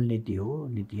मूलनीति हो,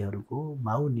 नीतिहरूको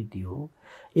माउ नीति हो।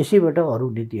 यसैबाट अरू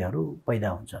नीतिहरू पैदा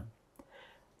हुन्छन्।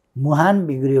 मुहान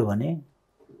बिग्रियो भने,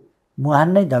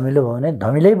 मुहान नै धमिलो भयो भने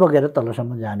धमिलै बगेर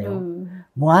तलसम्म जाने हो।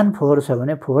 मुहान फोहोर छ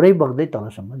भने फोहोरै बग्दै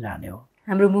तलसम्म जाने हो।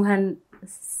 हाम्रो मुहान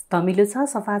धमिलो छ,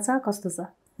 सफा छ, कस्तो छ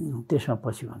त्यसमा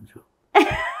पछि भन्छु।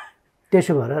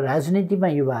 त्यसो भएर राजनीतिमा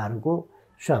युवाहरूको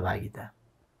सहभागिता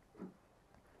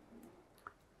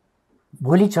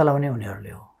भोलि चलाउने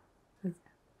उनीहरूले हो।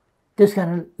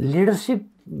 त्यसकारण लिडरसिप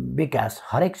विकास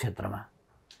हरेक क्षेत्रमा,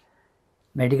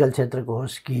 मेडिकल क्षेत्रको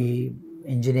होस् कि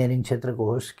इन्जिनियरिङ क्षेत्रको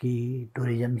होस् कि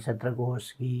टुरिज्म क्षेत्रको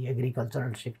होस् कि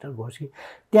एग्रिकल्चरल सेक्टरको होस् कि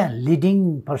त्यहाँ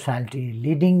लिडिङ पर्सनालिटी,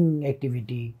 लिडिङ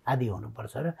एक्टिभिटी आदि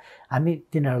हुनुपर्छ र हामी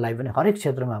तिनीहरूलाई पनि हरेक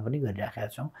क्षेत्रमा पनि गरिराखेका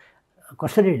छौँ।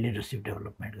 कसरी लिडरसिप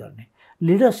डेभलपमेन्ट गर्ने?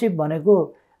 लिडरसिप भनेको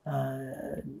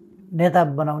नेता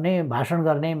बनाउने भाषण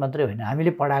गर्ने मात्रै होइन।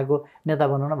 हामीले पढाएको नेता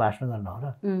बनाउन भाषण गर्न हो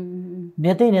र?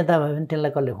 नेतै नेता भयो भने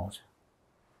त्यसलाई कसले खुवाउँछ?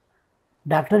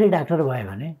 डाक्टरै डाक्टर भयो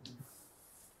भने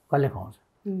कसले खुवाउँछ?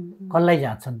 कसलाई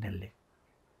जाँच्छन् त्यसले?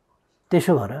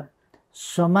 त्यसो भएर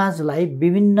समाजलाई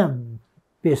विभिन्न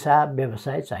पेसा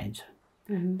व्यवसाय चाहिन्छ।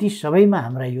 ती सबैमा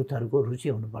हाम्रा युथहरूको रुचि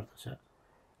हुनुपर्दछ,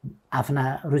 आफ्ना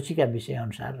रुचिका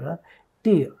विषयअनुसार, र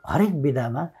ती हरेक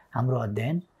विधामा हाम्रो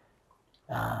अध्ययन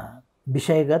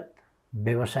विषयगत,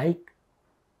 व्यावसायिक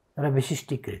र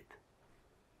विशिष्टीकृत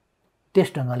त्यस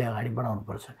ढङ्गले अगाडि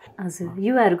बढाउनुपर्छ। हजुर,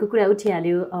 युवाहरूको कुरा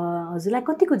उठिहाल्यो। हजुरलाई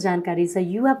कतिको जानकारी छ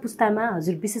युवा पुस्तामा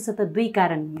हजुर विशेषतः दुई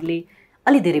कारणले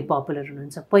अलि धेरै पपुलर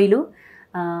हुनुहुन्छ? पहिलो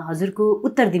हजुरको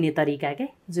उत्तर दिने तरिका क्या,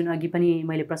 जुन अघि पनि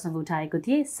मैले प्रसङ्ग उठाएको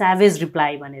थिएँ, स्याभेज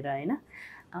रिप्लाई भनेर होइन,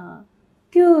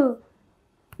 त्यो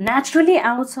नेचुरली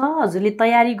आउँछ, हजुरले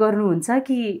तयारी गर्नुहुन्छ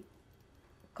कि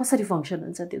कसरी फङ्सन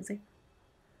हुन्छ त्यो चाहिँ?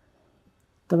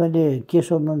 तपाईँले के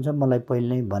सोध्नुहुन्छ मलाई पहिले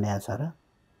नै भनेको छ र?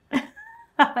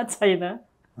 छैन।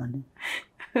 अनि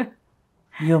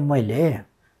यो मैले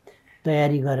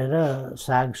तयारी गरेर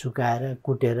साग सुकाएर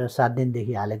कुटेर 7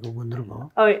 दिनदेखि हालेको गुन्द्रुक हो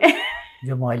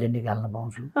जो म अहिले निकाल्न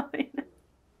पाउँछु।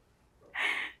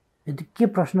 यदि के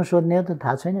प्रश्न सोध्ने हो त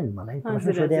थाहा छैन नि मलाई, प्रश्न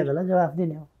सोधेको बेला जवाफ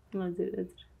दिने हो। हजुर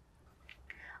हजुर।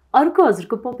 अर्को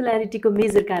हजुरको पपुलारिटीको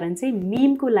मेजर कारण चाहिँ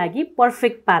मिमको लागि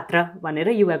पर्फेक्ट पात्र भनेर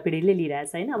युवा पिँढीले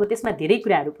लिइरहेछ होइन। अब त्यसमा धेरै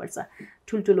कुराहरू पर्छ,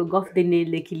 ठुल्ठुलो गफ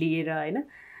दिनेदेखि लिएर होइन।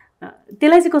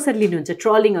 त्यसलाई चाहिँ कसरी लिनुहुन्छ?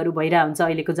 ट्रलिङहरू भइरहेको हुन्छ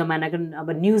अहिलेको जमानाको, अब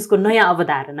न्युजको नयाँ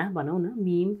अवधारणा भनौँ न,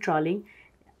 मिम ट्रलिङ।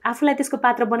 आफूलाई त्यसको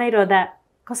पात्र बनाइरहँदा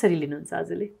कसरी लिनुहुन्छ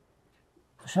हजुरले?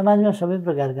 समाजमा सबै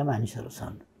प्रकारका मानिसहरू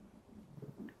छन्,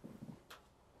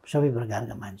 सबै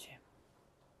प्रकारका मान्छे।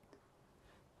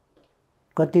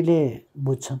 कतिले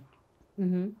बुझ्छन्,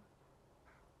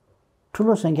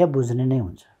 ठुलो सङ्ख्या बुझ्ने नै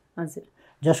हुन्छ। हजुर।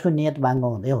 जसको नियत बाङ्गो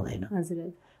हुँदै हुँदैन।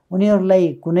 हजुर।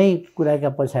 उनीहरूलाई कुनै कुराका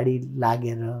पछाडि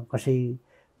लागेर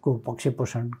कसैको पक्ष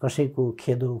पोषण, कसैको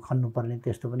खेदो खन्नुपर्ने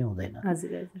त्यस्तो पनि हुँदैन।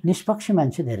 निष्पक्ष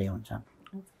मान्छे धेरै हुन्छन्।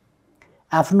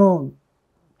 आफ्नो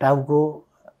टाउको,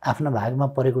 आफ्ना भागमा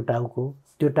परेको टाउको,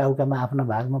 त्यो टाउकामा आफ्ना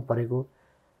भागमा परेको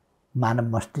मानव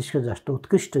मस्तिष्क जस्तो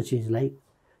उत्कृष्ट चिजलाई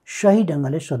सही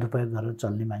ढङ्गले सदुपयोग गरेर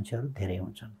चल्ने मान्छेहरू धेरै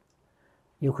हुन्छन्।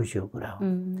 यो खुसीको कुरा हो।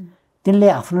 तिनले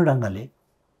आफ्नो ढङ्गले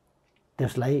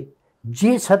त्यसलाई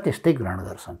जे छ त्यस्तै ग्रहण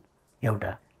गर्छन्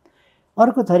एउटा।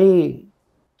 अर्को थरी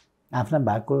आफ्ना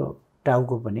भागको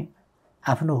टाउको पनि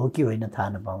आफ्नो हो कि होइन थाहा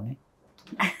नपाउने,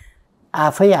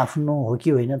 आफै आफ्नो हो कि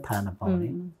होइन थाहा नपाउने,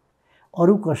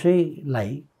 अरू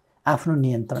कसैलाई आफ्नो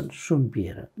नियन्त्रण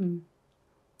सुम्पिएर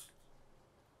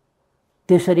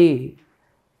त्यसरी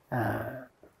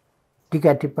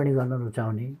टिका टिप्पणी गर्न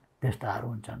रुचाउने त्यस्ताहरू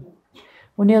हुन्छन्।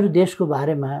 उनीहरू देशको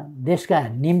बारेमा, देशका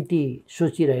निम्ति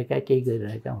सोचिरहेका, केही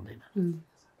गरिरहेका हुँदैनन्।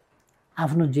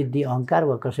 आफ्नो जिद्दी अहङ्कार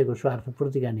वा कसैको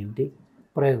स्वार्थपूर्तिका निम्ति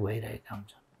प्रयोग भइरहेका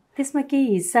हुन्छन्। त्यसमा केही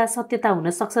हिस्सा सत्यता हुन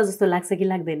सक्छ जस्तो लाग्छ कि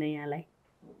लाग्दैन यहाँलाई?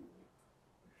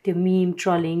 त्यो मिम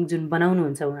ट्रलिङ जुन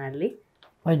बनाउनुहुन्छ उहाँहरूले,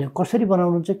 होइन कसरी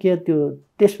बनाउनुहुन्छ के त्यो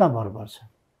त्यसमा भर पर्छ।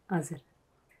 हजुर।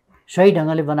 सही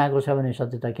ढङ्गले बनाएको छ भने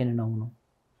सत्यता किन नहुनु?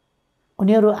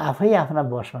 उनीहरू आफै आफ्ना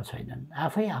बसमा छैनन्,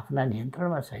 आफै आफ्ना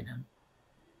नियन्त्रणमा छैनन्।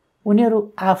 उनीहरू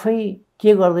आफै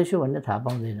के गर्दैछु भन्ने थाहा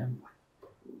पाउँदैनन्।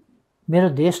 मेरो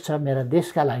देश छ, मेरा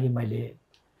देशका लागि मैले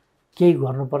केही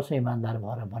गर्नुपर्छ इमान्दार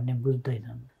भएर भन्ने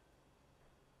बुझ्दैनन्।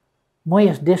 म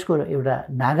यस देशको एउटा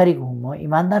नागरिक हुँ, म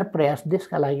इमान्दार प्रयास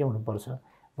देशका लागि हुनुपर्छ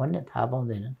भन्ने थाहा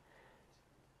पाउँदैनन्।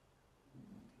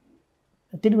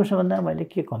 तिनको सम्बन्धमा मैले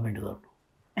के कमेन्ट गर्नु?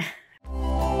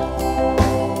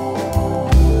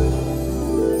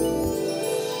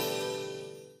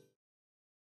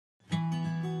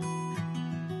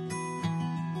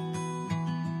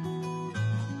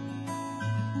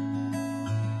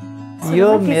 यो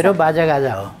मेरो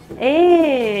बाजागाजा हो।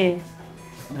 ए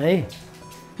है,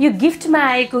 यो गिफ्टमा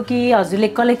आएको कि हजुरले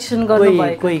कलेक्सन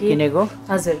गर्नुभएको? कोही किनेको।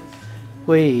 हजुर।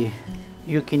 कोही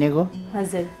यो किनेको।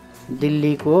 हजुर।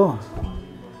 दिल्लीको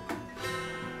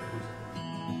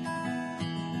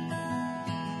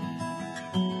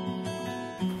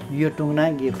यो टुङ्ना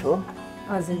गिफ्ट हो।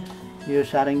 हजुर। यो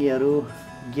सारङ्गीहरू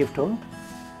गिफ्ट हो।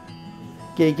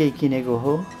 केही किनेको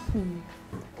हो।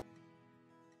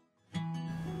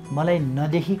 मलाई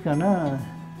नदेखिकन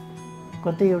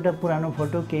कतै एउटा पुरानो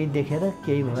फोटो केही देखेर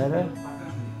केही भएर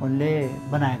उनले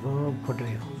बनाएको फोटो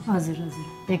हो। हजुर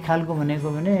हजुर। एक खालको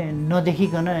भनेको भने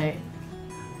नदेखिकन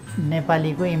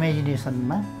नेपालीको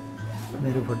इमेजिनेसनमा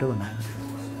मेरो फोटो बनाएको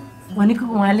छ। भनेको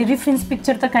उहाँले रेफरेन्स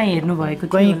पिक्चर त कहीँ हेर्नु भएको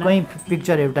थियो? कहीँ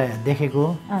पिक्चर एउटा देखेको।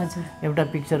 हजुर। एउटा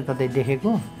पिक्चर कतै देखेको,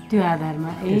 त्यो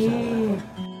आधारमा। ए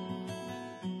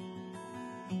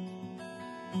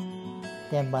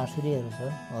त्यहाँ बाँसुरीहरू छ,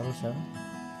 अरू छ।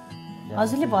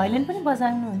 हजुरले भयोलिन पनि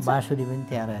बजाउनुहुन्छ? बाँसुरी पनि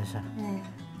त्यहाँ रहेछ।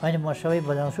 होइन, म सबै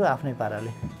बजाउँछु आफ्नै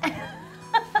पाराले।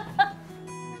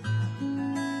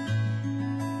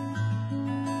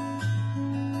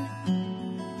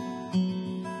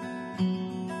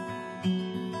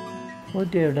 हो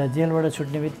त्यो एउटा जेलबाट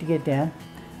छुट्ने बित्तिकै त्यहाँ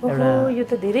ओहो यो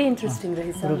त धेरै इन्ट्रेस्टिङ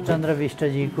रहेछ रूपचन्द्र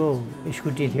विष्टजीको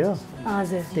स्कुटी थियो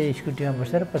हजुर त्यही स्कुटीमा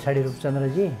बसेर पछाडि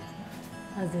रूपचन्द्रजी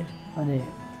हजुर अनि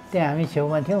त्यहाँ हामी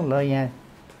छेउमा थियौँ ल यहाँ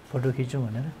फोटो खिचौँ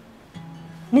भनेर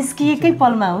निस्किएकै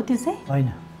पलमा हो त्यो चाहिँ होइन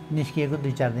निस्किएको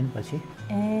 2-4 दिनपछि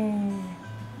ए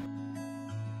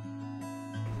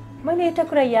मैले एउटा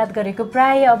कुरा याद गरेको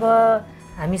प्राय अब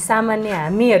हामी सामान्य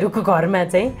हामीहरूको घरमा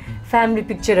चाहिँ फ्यामिली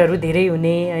पिक्चरहरू धेरै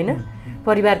हुने होइन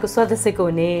परिवारको सदस्यको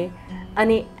हुने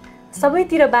अनि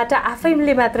सबैतिरबाट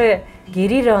आफैले मात्र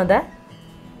घेरिरहँदा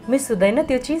मिस हुँदैन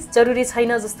त्यो चिज जरुरी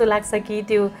छैन जस्तो लाग्छ कि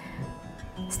त्यो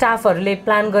स्टाफहरूले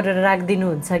प्लान गरेर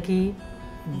राखिदिनुहुन्छ कि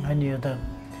अनि यो त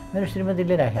मेरो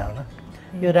श्रीमतीले राख्यो होला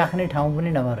यो राख्ने ठाउँ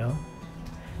पनि नभएर हो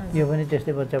यो पनि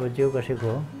त्यस्तै बच्चा बच्ची हो कसैको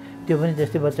हो त्यो पनि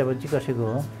त्यस्तै बच्चा बच्ची कसैको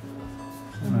हो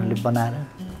उनीहरूले बनाएर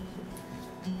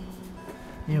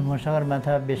यो म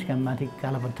सगरमाथा बेस क्याम्पमाथि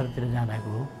कालापत्थरतिर जाँदाको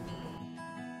हो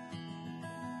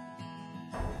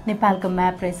नेपालको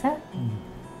म्याप रहेछ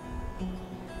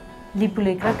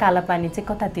लिपुलेक र कालापानी चाहिँ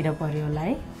कतातिर पर्यो होला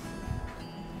है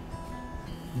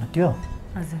त्यो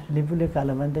हजुर लिपुलेक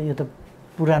कालापानी त यो त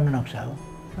पुरानो नक्सा हो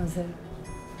हजुर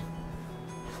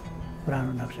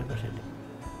पुरानो नक्सा कसैले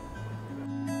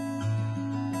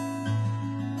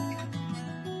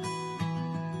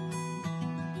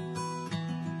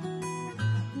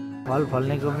फल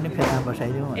फल्नेको पनि फेदमा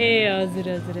बसाइदिउँ ए हजुर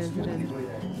हजुर हजुर हजुर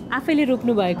आफैले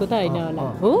रोप्नु भएको त होइन होला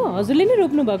हो हजुरले नै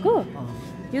रोप्नु भएको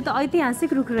यो त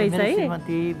ऐतिहासिक रुख रहेछ है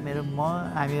श्रीमती मेरो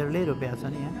हामीहरूले रोपेका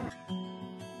छन् यहाँ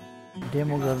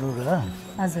डेमो गर्नु र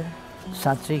हजुर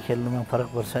साँच्चै खेल्नुमा फरक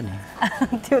पर्छ नि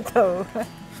त्यो त हो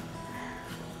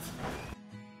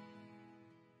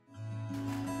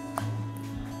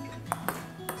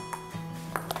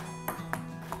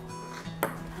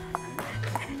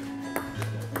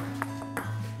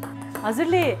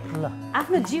हजुरले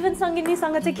आफ्नो जीवन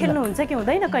सङ्गिनीसँग चाहिँ खेल्नुहुन्छ कि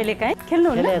हुँदैन कहिलेकाहीँ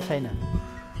खेल्नुहुन्न खेलेको छैन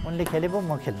उनले खेले पो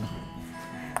म खेल्नु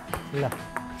ल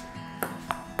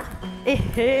ए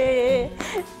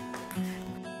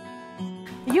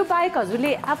यो बाहेक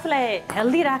हजुरले आफूलाई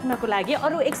हेल्दी राख्नको लागि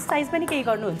अरू एक्सर्साइज पनि केही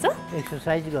गर्नुहुन्छ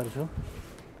एक्सर्साइज गर्छु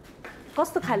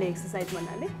कस्तो खाले एक्सर्साइज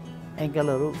भन्नाले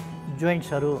एङ्कलहरू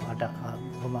जोइन्ट्सहरू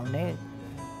घुमाउने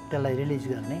त्यसलाई रिलिज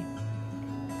गर्ने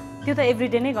त्यो त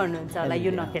एभ्रिडे नै गर्नुहुन्छ होला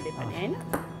यो नखेले पनि होइन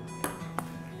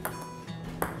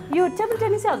यो टेबल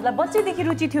टेनिस चाहिँ हजुरलाई बच्चैदेखि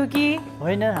रुचि थियो कि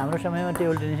होइन हाम्रो समयमा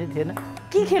टेबल टेनिसै थिएन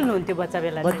के खेल्नुहुन्थ्यो बच्चा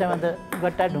बेला बच्चामा त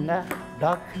गट्टा ढुङ्गा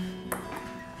ढक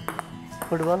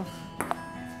फुटबल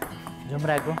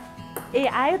झुम्राको ए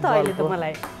आयो त अहिले त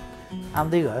मलाई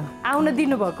आउँदै गयो आउन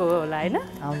दिनुभएको होला होइन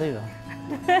आउँदै गयो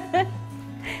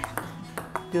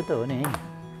त्यो त हो नि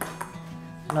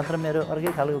नत्र मेरो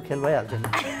अर्कै खालको खेल भइहाल्छ नि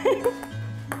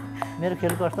मेरो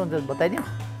खेल कस्तो हुन्छ बताइदिउँ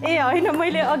ए होइन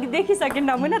मैले अघि देखिसकेँ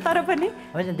नमुना तर पनि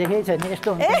होइन देखेकै छैन यस्तो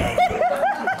हुन्छ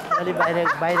अलि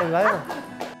बाहिर गयो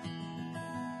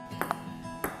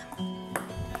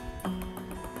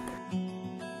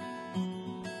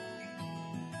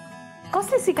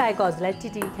कसले सिकाएको हजुरलाई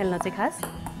टिटी खेल्न चाहिँ खास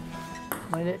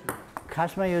मैले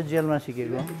खासमा यो जेलमा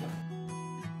सिकेको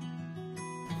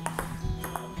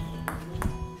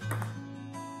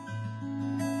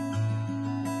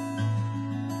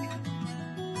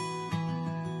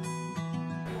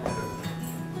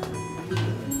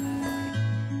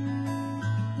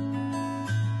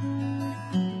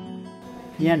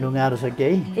यहाँ ढुङ्गाहरू छ कि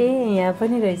है ए यहाँ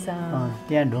पनि रहेछ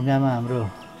त्यहाँ ढुङ्गामा हाम्रो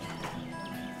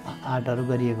आर्टहरू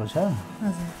गरिएको छ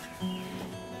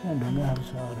यहाँ ढुङ्गाहरू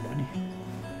छ अरू पनि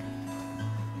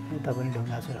यता पनि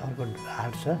ढुङ्गा छ अर्को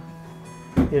आर्ट छ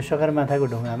यो सगरमाथाको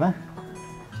ढुङ्गामा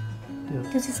त्यो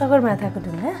चाहिँ सगरमाथाको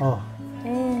ढुङ्गा हो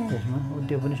ए त्यसमा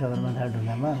त्यो पनि सगरमाथाको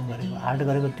ढुङ्गामा गरेको आर्ट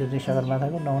गरेको त्यो चाहिँ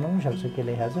सगरमाथाको नहुन पनि सक्छ के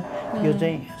लेखाएको छ यो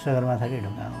चाहिँ सगरमाथाकै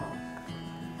ढुङ्गा हो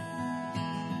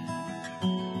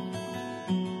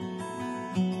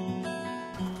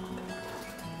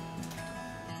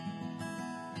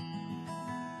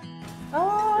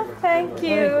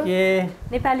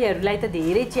नेपालीहरूलाई त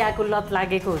धेरै चियाको लत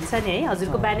लागेको हुन्छ नि है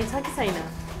हजुरको बानी छ कि छैन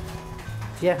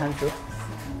चिया खान्छु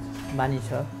बानी छ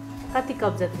कति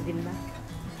कप जति दिनमा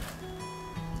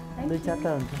 2-4टा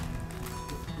हुन्छ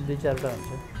 2-4टा हुन्छ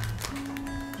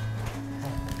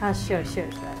स्योर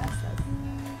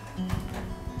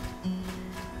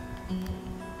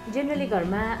जेनरली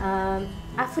घरमा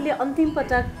आफूले अन्तिम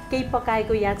पटक केही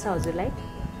पकाएको याद छ हजुरलाई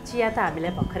चिया त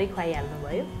हामीलाई भर्खरै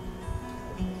खुवाइहाल्नुभयो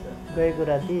गएको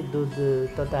राति दुध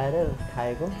तताएर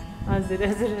खाएको हजुर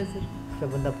हजुर हजुर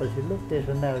सबभन्दा पछिल्लो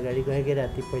त्यसभन्दा अगाडि गएकै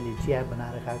राति पहिले चिया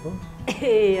बनाएर खाएको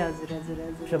ए हजुर हजुर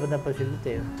हजुर सबभन्दा पछिल्लो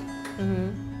त्यही हो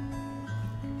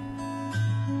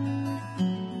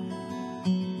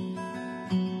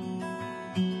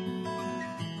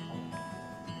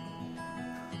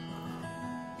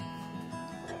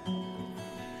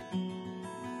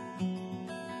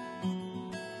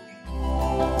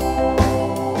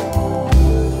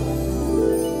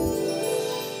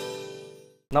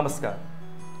नमस्कार,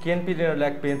 केएनपी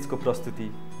नेरल्याक पेन्ट्सको प्रस्तुति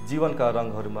जीवनका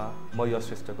रङहरुमा म यश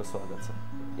श्रेष्ठको स्वागत छ।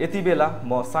 यति बेला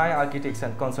म Sai architects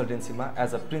and कन्सल्टेन्सीमा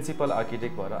as a principal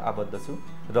architect भएर आबद्ध छु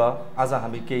र आज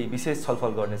हामी केही विशेष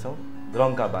छलफल गर्नेछौँ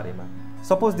रङका बारेमा।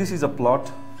 Suppose this is a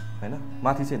plot हैन,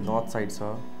 माथि चाहिँ नर्थ साइड छ,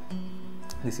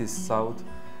 this is south,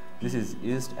 this is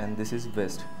east and this is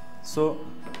West. So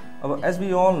अब as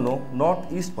we all know,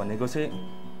 north east भनेको चाहिँ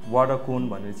वाटर कोन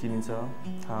भनेर चिनिन्छ,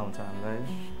 थाहा हुन्छ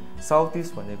हामीलाई। साउथ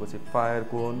ईस्ट भनेको चाहिँ फायर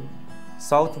कोन,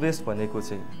 साउथ वेस्ट भनेको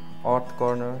चाहिँ अर्थ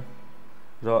कर्नर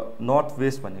र नर्थ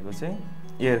वेस्ट भनेको चाहिँ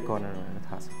एयर कर्नर भनेर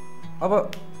थाहा छ।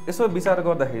 अब यसो विचार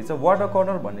गर्दाखेरि चाहिँ वाटर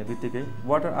कर्नर भन्ने बित्तिकै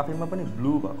वाटर आफैमा पनि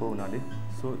ब्लू भएको हुनाले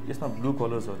सो यसमा ब्लू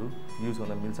कलर्सहरू युज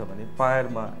गर्न मिल्छ भने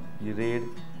फायरमा रेड,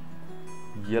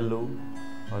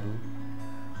 येल्लोहरू,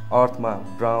 अर्थमा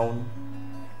ब्राउन,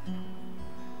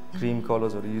 क्रीम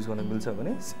कलर्सहरू युज गर्न मिल्छ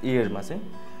भने एयरमा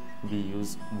चाहिँ वी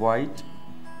युज वाइट,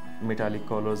 मेटालिक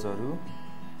कलर्सहरू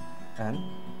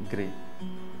and grey.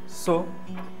 So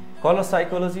colour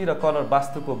psychology र कलर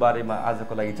वास्तुको बारेमा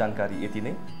आजको लागि जानकारी यति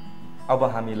नै। अब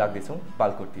हामी लाग्दैछौँ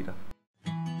पालकोटतिर।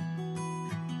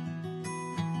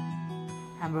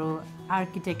 हाम्रो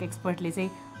आर्किटेक्ट एक्सपर्टले चाहिँ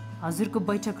हजुरको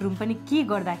बैठक रुम पनि के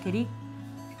गर्दाखेरि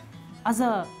अझ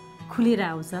खुलेर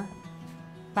आउँछ,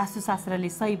 वास्तुशास्त्रले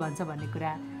सही भन्छ भन्ने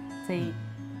कुरा चाहिँ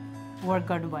वर्क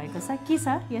गर्नुभएको छ के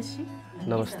छ यशजी?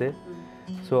 नमस्ते।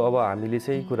 सो अब हामीले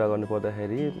चाहिँ कुरा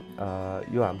गर्नुपर्दाखेरि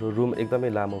यो हाम्रो रुम एकदमै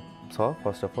लामो छ।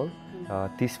 फर्स्ट अफ अल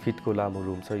 30 फिटको लामो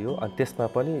रुम छ यो, अनि त्यसमा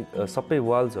पनि सबै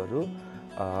वाल्सहरू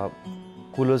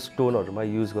कुलर्स टोनहरूमा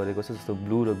युज गरेको छ, जस्तो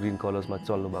ब्लू र ग्रिन कलर्समा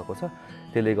चल्नु भएको छ।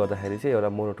 त्यसले गर्दाखेरि चाहिँ एउटा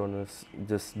मोनोटोनस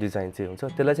जस डिजाइन चाहिँ हुन्छ।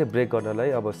 त्यसलाई चाहिँ ब्रेक गर्नलाई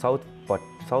अब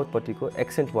साउथपट्टिको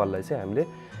एक्सेन्ट वाललाई चाहिँ हामीले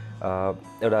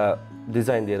एउटा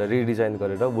डिजाइन दिएर रिडिजाइन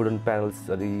गरेर वुडन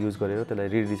प्यानल्सहरू युज गरेर त्यसलाई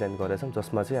रिडिजाइन गरेछौँ,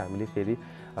 जसमा चाहिँ हामीले फेरि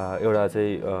एउटा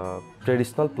चाहिँ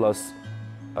ट्रेडिसनल प्लस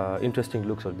इन्ट्रेस्टिङ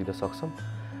लुक्सहरू दिन सक्छौँ।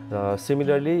 र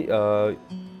सिमिलरली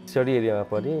स्टडी एरियामा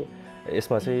पनि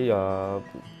यसमा चाहिँ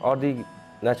अर्दी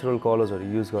नेचुरल कलर्सहरू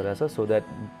युज गरेको छ, सो द्याट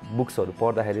बुक्सहरू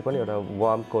पढ्दाखेरि पनि एउटा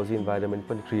वार्म कोजी इन्भाइरोमेन्ट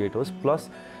पनि क्रिएट होस्, प्लस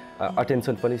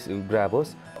अटेन्सन पनि ग्राब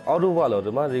होस्। अरू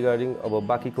वालहरूमा रिगार्डिङ अब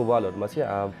बाँकीको वालहरूमा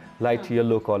चाहिँ लाइट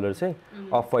येल्लो कलर चाहिँ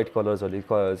अफ वाइट कलर्सहरूले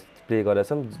प्ले गरेका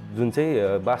छन्, जुन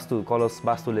चाहिँ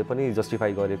वास्तुले पनि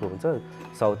जस्टिफाई गरेको हुन्छ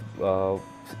साउथ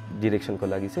डिरेक्सनको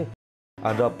लागि चाहिँ।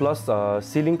 र प्लस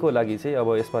सिलिङको लागि चाहिँ अब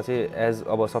यसमा चाहिँ एज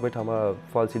अब सबै ठाउँमा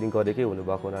फल सिलिङ गरेकै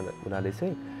हुनुभएको हुनाले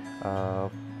चाहिँ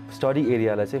स्टडी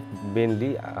एरियालाई चाहिँ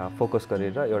मेनली फोकस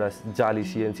गरेर एउटा जाली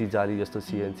सिएनसी जाली जस्तो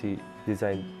सिएनसी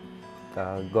डिजाइन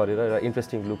गरेर एउटा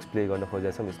इन्ट्रेस्टिङ लुक्स प्ले गर्न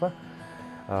खोजेका छौँ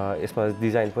यसमा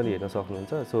डिजाइन पनि हेर्न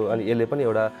सक्नुहुन्छ। सो अनि यसले पनि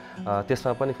एउटा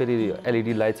त्यसमा पनि फेरि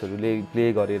एलइडी लाइट्सहरूले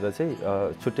प्ले गरेर चाहिँ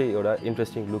छुट्टै एउटा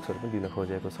इन्ट्रेस्टिङ लुक्सहरू पनि दिन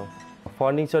खोजेको छौँ।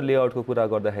 फर्निचर लेआउटको कुरा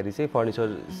गर्दाखेरि चाहिँ फर्निचर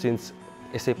सिन्स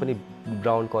यसै पनि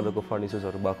ब्राउन कलरको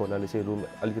फर्निचर्सहरू भएको हुनाले चाहिँ रुम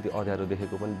अलिकति अँध्यारो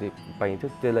देखेको पनि पाइन्थ्यो,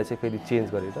 त्यसलाई चाहिँ फेरि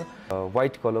चेन्ज गरेर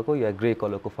वाइट कलरको या ग्रे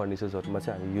कलरको फर्निचर्सहरूमा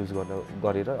चाहिँ हामी युज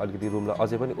गरेर अलिकति रुमलाई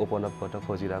अझै पनि ओपन अप गर्न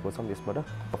खोजिरहेको छौँ। यसबाट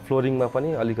फ्लोरिङमा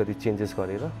पनि अलिकति चेन्जेस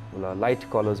गरेर लाइट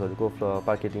कलर्सहरूको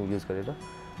पार्केटिङ युज गरेर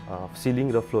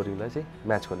सिलिङ र फ्लोरिङलाई चाहिँ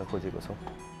म्याच गर्न खोजेको छौँ।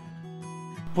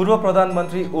 पूर्व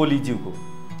प्रधानमन्त्री ओलीज्यूको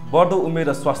बढ्दो उमेर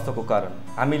र स्वास्थ्यको कारण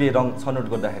हामीले रङ छनौट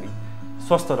गर्दाखेरि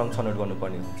स्वस्थ रङ छनौट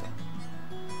गर्नुपर्ने हुन्छ।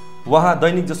 उहाँ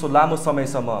दैनिक जसो लामो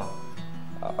समयसम्म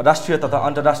राष्ट्रिय तथा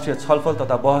अन्तर्राष्ट्रिय छलफल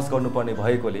तथा बहस गर्नुपर्ने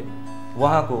भएकोले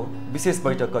उहाँको विशेष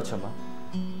बैठक कक्षमा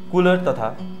कुलर तथा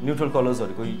न्युट्रल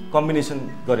कलर्सहरूको कम्बिनेसन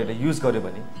गरेर युज गर्यो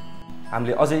भने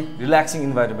हामीले अझै रिल्याक्सिङ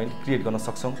इन्भाइरोमेन्ट क्रिएट गर्न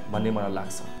सक्छौँ भन्ने मलाई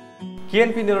लाग्छ।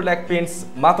 केएनपी नेरोल्याक पेन्ट्स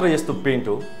मात्र यस्तो पेन्ट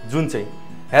हो जुन चाहिँ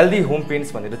हेल्दी होम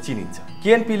पेन्ट्स भनेर चिनिन्छ।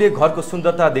 केएनपीले घरको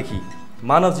सुन्दरतादेखि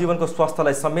मानव जीवनको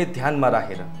स्वास्थ्यलाई समेत ध्यानमा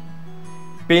राखेर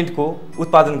पेन्टको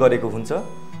उत्पादन गरेको हुन्छ।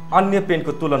 अन्य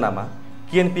पेन्टको तुलनामा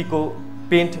केएनपीको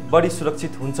पेन्ट बढी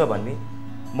सुरक्षित हुन्छ भन्ने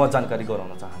म जानकारी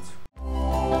गराउन चाहन्छु।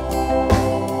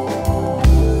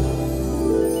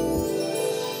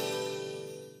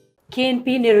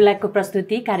 केएनपी नेरोल्याकको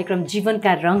प्रस्तुति कार्यक्रम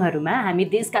जीवनका रङहरूमा हामी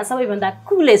देशका सबैभन्दा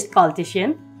कुलेस्ट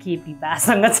पलिटिसियन केपी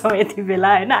बासँग छौँ यति बेला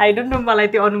होइन। आई डोन्ट नो मलाई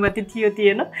त्यो अनुमति थियो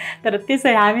थिएन, तर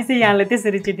त्यसै हामी चाहिँ यहाँलाई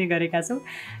त्यसरी चिन्ने गरेका छौँ।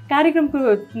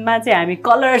 कार्यक्रमकोमा चाहिँ हामी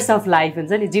कलर्स अफ लाइफ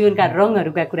हुन्छ नि, जीवनका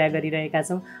रङहरूका कुरा गरिरहेका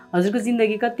छौँ। हजुरको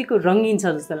जिन्दगी कतिको रङ्गीन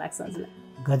छ जस्तो लाग्छ हजुरलाई?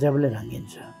 गजबले रङ्गीन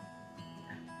छ।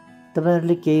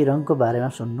 तपाईँहरूले केही रङको बारेमा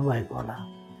सुन्नुभएको होला,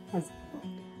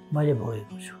 मैले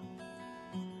भोगेको छु।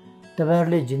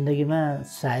 तपाईँहरूले जिन्दगीमा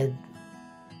सायद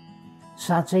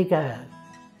साँच्चैका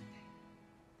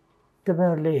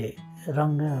तपाईँहरूले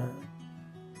रङ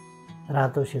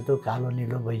रातो सेतो कालो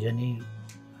निलो बैजनी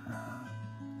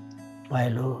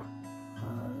पहेँलो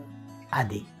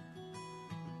आदि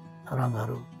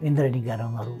रङहरू, इन्द्रेणीका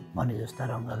रङहरू भने जस्ता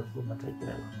रङहरूको मात्रै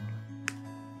कुरा गर्नु।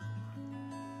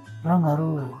 रङहरू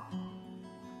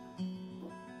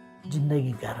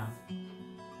जिन्दगीका रङ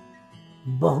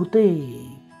बहुतै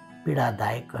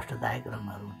पीडादायक कष्टदायक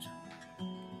रङहरू हुन्छ।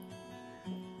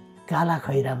 काला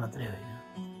खैरा मात्रै होइन,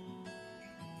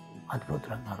 अद्भुत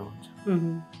रङहरू हुन्छ।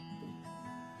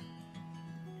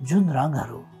 जुन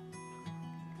रङहरू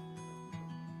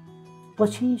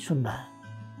पछि सुन्दा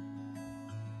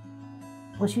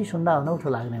अनौठो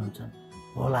लाग्ने हुन्छन्,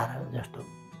 होला र जस्तो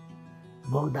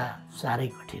बहुधा साह्रै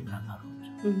कठिन रङहरू हुन्छ।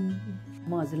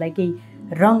 म हजुरलाई केही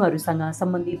रङहरूसँग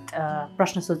सम्बन्धित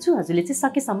प्रश्न सोध्छु। हजुरले चाहिँ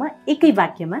सकेसम्म एकै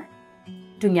वाक्यमा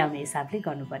टुङ्ग्याउने हिसाबले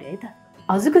गर्नु पर्यो है त।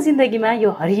 हजुरको जिन्दगीमा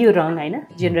यो हरियो रङ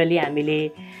होइन, जेनरली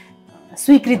हामीले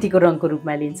स्वीकृतिको रङको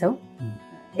रूपमा लिन्छौँ,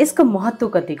 यसको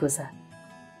महत्त्व कतिको छ?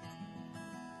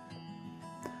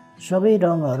 सबै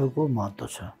रङहरूको महत्त्व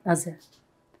छ। हजुर।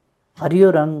 हरियो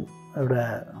रङ एउटा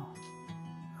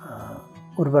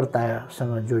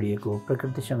उर्वरतासँग जोडिएको,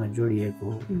 प्रकृतिसँग जोडिएको,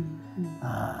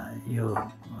 यो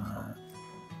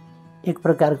एक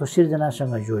प्रकारको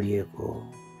सिर्जनासँग जोडिएको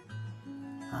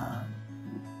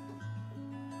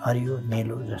हरियो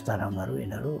नेलो जस्ता रङहरू,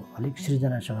 यिनीहरू अलिक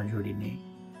सृजनासँग जोडिने,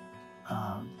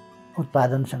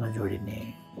 उत्पादनसँग जोडिने,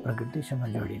 प्रकृतिसँग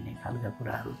जोडिने खालका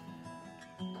कुराहरू।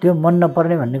 त्यो मन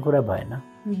नपर्ने भन्ने कुरा भएन।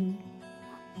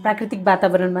 प्राकृतिक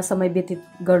वातावरणमा समय व्यतीत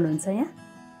गर्नुहुन्छ यहाँ?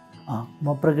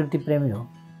 म प्रकृति प्रेमी हो।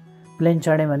 प्लेन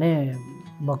चढेँ भने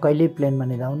म कहिल्यै प्लेनमा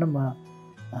निदाउन, म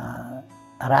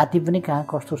राति पनि कहाँ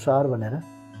कस्तो सहर भनेर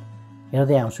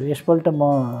हेर्दै आउँछु। यसपल्ट म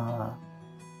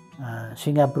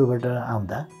सिङ्गापुरबाट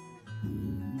आउँदा,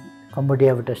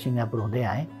 कम्बोडियाबाट सिङ्गापुर हुँदै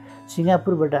आएँ।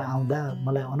 सिङ्गापुरबाट आउँदा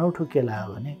मलाई अनौठो के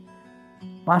लाग्यो भने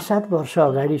 5-7 वर्ष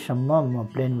अगाडिसम्म म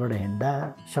प्लेनबाट हिँड्दा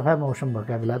सफा मौसम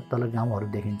भएका बेला तल गाउँहरू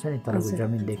देखिन्छ नि, तलको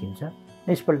जमिन देखिन्छ।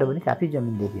 यसपल्ट पनि काफी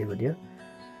जमिन देखिएको थियो।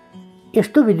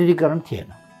 यस्तो विद्युतीकरण थिएन,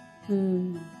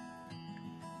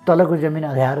 तलको जमिन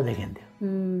अँध्यारो देखिन्थ्यो,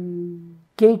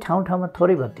 केही ठाउँमा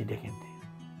थोरै बत्ती देखिन्थ्यो।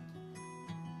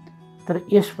 तर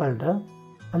यसपल्ट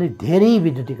अलिक धेरै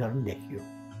विद्युतीकरण देखियो।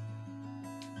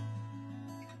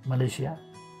 मलेसिया,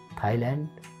 थाइल्यान्ड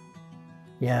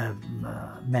या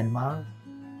म्यानमार,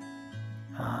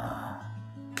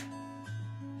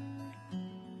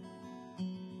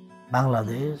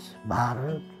 बाङ्लादेश,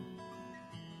 भारत,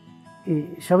 यी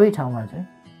सबै ठाउँमा चाहिँ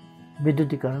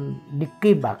विद्युतीकरण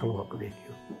निकै बाक्लो भएको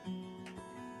देखियो।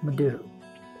 म त्यो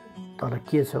तर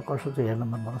के छ कसो छ हेर्न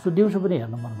मन पराउँछु, दिउँसो पनि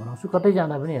हेर्न मन पराउँछु, कतै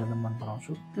जाँदा पनि हेर्न मन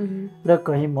पराउँछु। र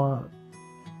कहीँ म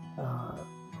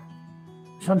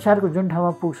संसारको जुन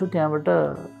ठाउँमा पुग्छु त्यहाँबाट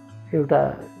एउटा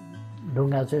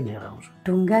ढुङ्गा चाहिँ लिएर आउँछु।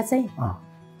 ढुङ्गा चाहिँ?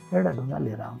 एउटा ढुङ्गा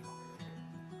लिएर आउँछु।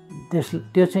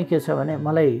 त्यो चाहिँ के छ भने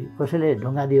मलाई कसैले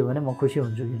ढुङ्गा दियो भने म खुसी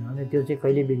हुन्छु, किनभने त्यो चाहिँ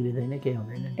कहिले बिग्रिँदैन, केही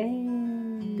हुँदैन।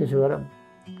 त्यसो भएर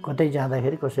कतै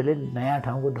जाँदाखेरि कसैले नयाँ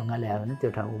ठाउँको ढुङ्गा ल्यायो भने त्यो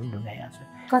ठाउँको पनि ढुङ्गा यहाँ छ।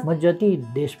 म जति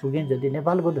देश पुगेँ, जति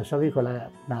नेपालको त सबै खोला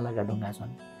नालाका ढुङ्गा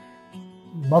छन्,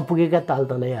 म पुगेका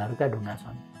तालतलैयाहरूका ढुङ्गा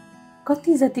छन्।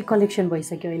 कति जति कलेक्सन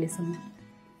भइसक्यो अहिलेसम्म?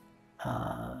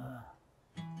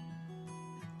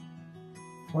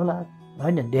 होला,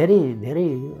 होइन धेरै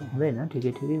हुँदैन,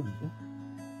 ठिकै हुन्छ।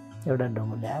 एउटा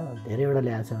ढुङ्गा ल्यायो, धेरैवटा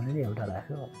ल्याएको छ भने एउटा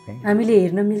राख्यो। हामीले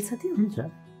हेर्न मिल्छ त्यो? हुन्छ।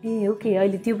 ए ओके,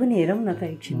 अहिले त्यो पनि हेरौँ न त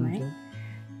एकछिनमा है।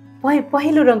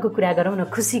 पहिलो रङको कुरा गरौँ न,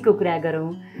 खुसीको कुरा गरौँ।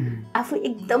 आफू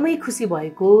एकदमै खुसी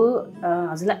भएको,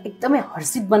 हजुरलाई एकदमै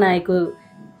हर्षित बनाएको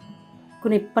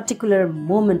कुनै पर्टिकुलर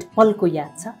मोमेन्ट, पलको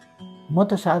याद छ? म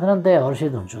त साधारणतया हर्षित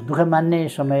हुन्छु। दुःख मान्ने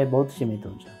समय बहुत सीमित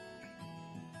हुन्छ।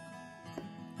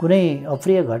 कुनै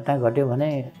अप्रिय घटना घट्यो भने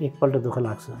एकपल्ट दुःख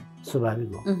लाग्छ, स्वाभाविक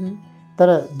हो। तर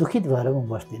दुखित भएर म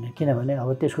बस्दिनँ, किनभने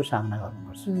अब त्यसको सामना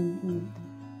गर्नुपर्छ।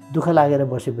 दुःख लागेर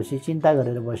बसेपछि, चिन्ता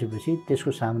गरेर बसेपछि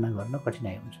त्यसको सामना गर्न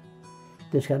कठिनाइ हुन्छ।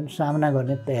 त्यसकारण सामना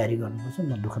गर्ने तयारी गर्नुपर्छ।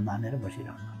 म दुःख मानेर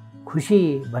बसिरहन्न।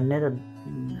 खुसी भन्ने र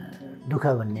दुःख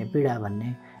भन्ने, पीडा भन्ने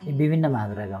यी विभिन्न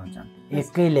मात्राका हुन्छन्,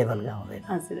 एकै लेभलका हुँदैन।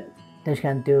 त्यस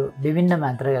कारण त्यो विभिन्न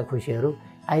मात्राका खुसीहरू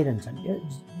आइरहन्छन्।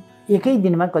 एकै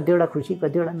दिनमा कतिवटा खुसी,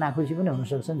 कतिवटा नाखुसी पनि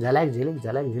हुनसक्छन्, झल्याक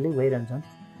झिलिक भइरहन्छन्।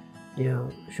 यो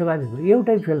स्वाभाविक हो।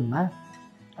 एउटै फिल्ममा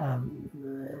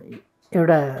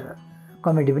एउटा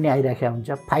कमेडी पनि आइराखेको हुन्छ,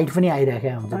 फाइट पनि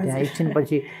आइराखेको हुन्छ। त्यहाँ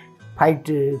एकछिनपछि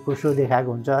फाइटको सो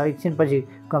देखाएको हुन्छ, एकछिनपछि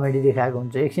कमेडी देखाएको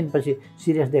हुन्छ, एकछिनपछि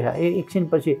सिरियस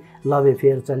एकछिनपछि लभ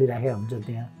एफेयर चलिराखेको हुन्छ।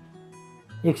 त्यहाँ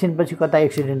एकछिनपछि कता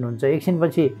एक्सिडेन्ट हुन्छ,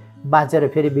 एकछिनपछि बाँचेर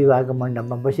फेरि विवाहको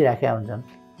मण्डपमा बसिराखेका हुन्छन्।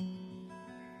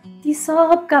 ती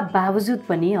सबका बावजुद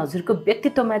पनि हजुरको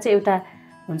व्यक्तित्वमा चाहिँ एउटा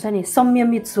हुन्छ नि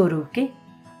संयमित स्वरूप के,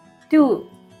 त्यो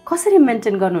कसरी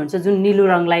मेन्टेन गर्नुहुन्छ जुन निलो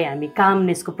रङलाई हामी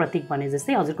कामनेसको प्रतीक भने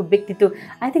जस्तै हजुरको व्यक्तित्व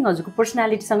आई थिङ्क हजुरको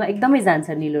पर्सनालिटीसँग एकदमै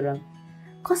जान्छ निलो रङ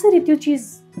कसरी त्यो चिज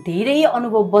धेरै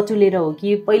अनुभव बटुलेर हो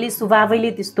कि पहिले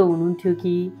स्वभावैले त्यस्तो हुनुहुन्थ्यो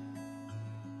कि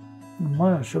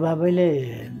म स्वभावैले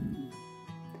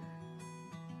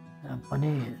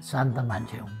पनि शान्त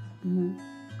मान्छे हुँ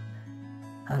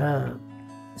र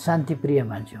शान्तिप्रिय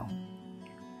मान्छे हुँ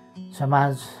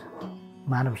समाज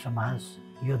मानव समाज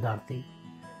यो धरती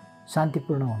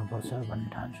शान्तिपूर्ण हुनुपर्छ भन्ने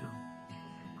ठान्छु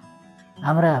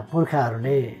हाम्रा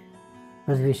पुर्खाहरूले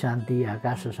पृथ्वी शान्ति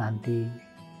आकाश शान्ति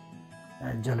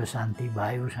जल शान्ति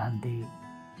वायु शान्ति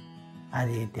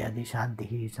आदि इत्यादि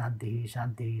शान्ति शान्ति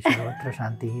शान्ति सर्वत्र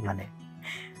शान्ति भने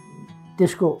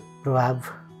त्यसको प्रभाव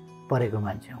परेको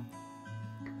मान्छे हुँ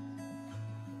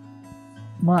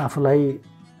म आफूलाई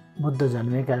बुद्ध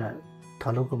जन्मेका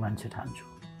थलोको मान्छे ठान्छु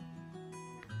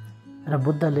र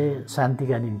बुद्धले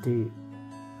शान्तिका निम्ति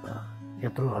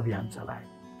यत्रो अभियान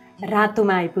चलाए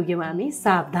रातोमा आइपुग्यौँ हामी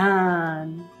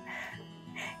सावधान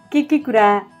के कुरा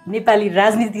नेपाली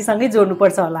राजनीतिसँगै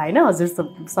जोड्नुपर्छ होला होइन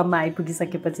हजुरसम्म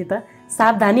आइपुगिसकेपछि त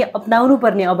सावधानी अपनाउनु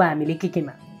पर्ने अब हामीले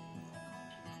केमा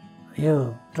यो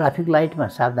ट्राफिक लाइटमा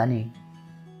सावधानी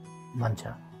भन्छ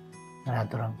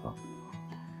रातो रङको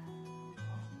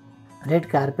रेड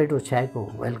कार्पेट ओछ्याएको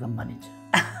वेलकम भनिन्छ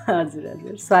हजुर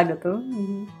हजुर स्वागत हो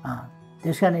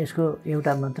त्यस कारण यसको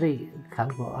एउटा मात्रै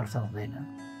खालको अर्थ हुँदैन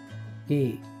कि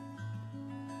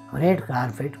रेड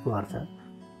कार्पेटको अर्थ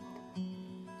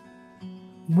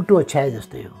मुटु ओछ्याए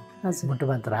जस्तै हो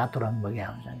मुटुमा त रातो रङ बग्या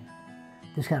हुन्छ नि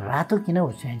त्यस कारण रातो किन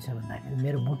ओछ्याइन्छ भन्दाखेरि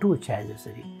मेरो मुटु ओछ्याए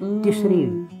जसरी त्यसरी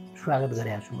स्वागत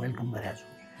गरेको छु वेलकम गरेको छु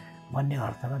भन्ने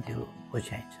अर्थमा त्यो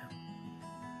ओछ्याइन्छ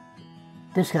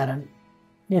त्यसकारण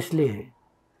यसले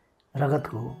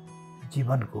रगतको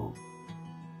जीवनको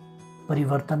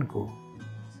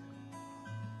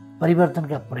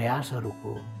परिवर्तनका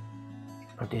प्रयासहरूको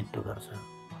प्रतिनिधित्व गर्छ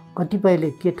कतिपयले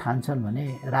के ठान्छन् भने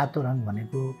रातो रङ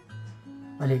भनेको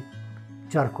अलिक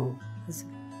चर्को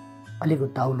अलिक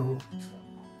ताउलो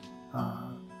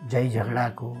झै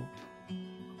झगडाको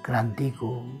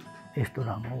क्रान्तिको यस्तो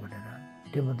रङ हो भनेर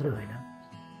त्यो मात्रै होइन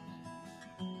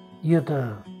यो त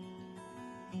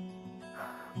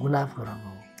गुलाबको रङ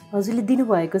हो हजुरले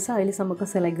दिनुभएको छ अहिलेसम्म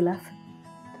कसैलाई गुलाब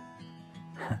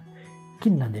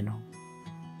किन नदिनु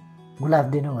गुलाब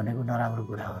दिनु भनेको नराम्रो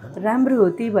कुरा हो र राम्रो हो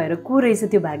त्यही भएर को रहेछ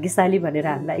त्यो भाग्यशाली भनेर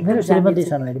हामीलाई मेरो श्रीमती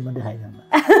छन् म देखाइदिनु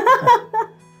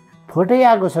फोटै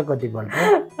आएको छ कतिपल्ट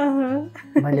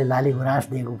मैले लाली गुराँस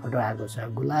दिएको फोटो आएको छ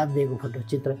गुलाब दिएको फोटो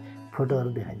चित्र फोटोहरू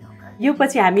देखाइदिनु यो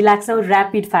पछि हामी लाग्छौँ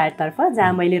ऱ्यापिड फायरतर्फ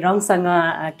जहाँ मैले रङसँग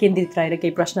केन्द्रित रहेर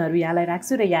केही प्रश्नहरू यहाँलाई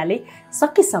राख्छु र यहाँले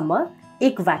सकेसम्म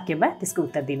एक वाक्यमा त्यसको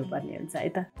उत्तर दिनुपर्ने हुन्छ है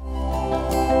त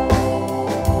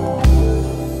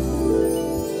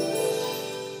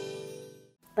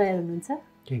तयार हुनुहुन्छ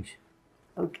ठिक छ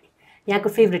ओके यहाँको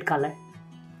फेभरेट कलर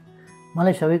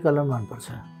मलाई सबै कलर मनपर्छ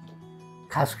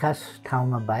खास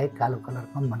ठाउँमा बाहेक कालो कलर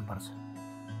कम मनपर्छ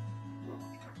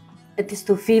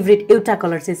त्यस्तो फेभरेट एउटा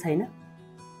कलर चाहिँ छैन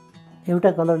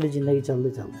एउटा कलरले जिन्दगी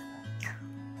चल्दैन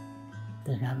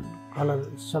त्यस कारण कलर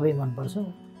सबै मनपर्छ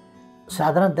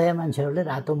साधारणतया मान्छेहरूले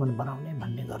रातो मन पराउने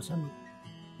भन्ने गर्छन्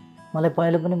मलाई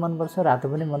पहेँलो पनि मनपर्छ रातो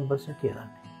पनि मनपर्छ के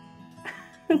गर्ने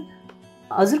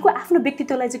हजुरको आफ्नो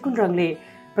व्यक्तित्वलाई चाहिँ कुन रङले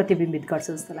प्रतिबिम्बित गर्छ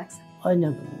जस्तो लाग्छ होइन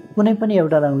कुनै पनि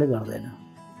एउटा रङले गर्दैन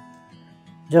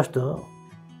जस्तो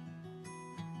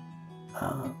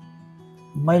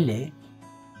मैले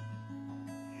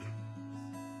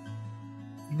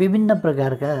विभिन्न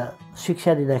प्रकारका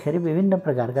शिक्षा दिँदाखेरि विभिन्न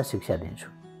प्रकारका शिक्षा दिन्छु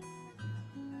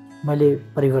मैले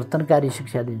परिवर्तनकारी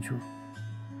शिक्षा दिन्छु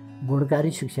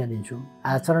गुणकारी शिक्षा दिन्छु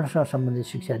आचरणसँग सम्बन्धित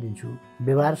शिक्षा दिन्छु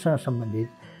व्यवहारसँग सम्बन्धित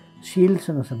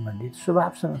शीलसँग सम्बन्धित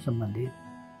स्वभावसँग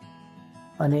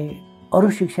सम्बन्धित अनि अरू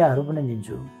शिक्षाहरू पनि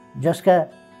दिन्छु जसका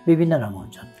विभिन्न रङ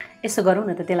हुन्छन् यसो गरौँ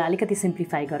न त त्यसलाई अलिकति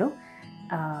सिम्प्लिफाई गरौँ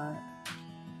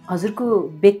हजुरको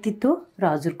व्यक्तित्व र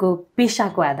हजुरको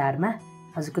पेसाको आधारमा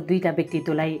हजुरको दुईटा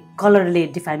व्यक्तित्वलाई कलरले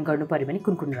डिफाइन गर्नु पर्यो भने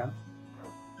कुन कुन रङ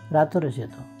रातो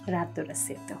र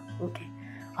सेतो ओके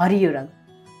हरियो रङ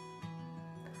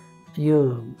यो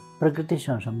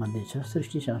प्रकृतिसँग सम्बन्धित छ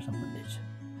सृष्टिसँग सम्बन्धित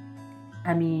छ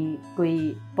हामी कोही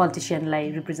पोलिटिसियनलाई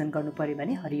रिप्रेजेन्ट गर्नु पर्यो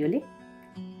भने हरियोले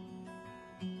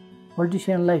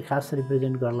पोलिटिसियनलाई खास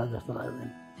रिप्रेजेन्ट गर्ला जस्तो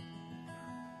लाग्दैन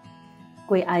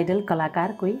कोही आइडल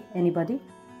कलाकार कोही एनीबडी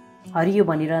हरियो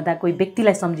भनिरहँदा कोही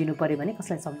व्यक्तिलाई सम्झिनु पर्यो भने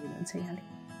कसलाई सम्झिनुहुन्छ यहाँले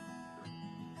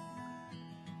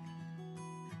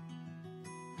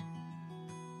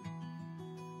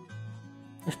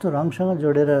यस्तो रङसँग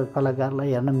जोडेर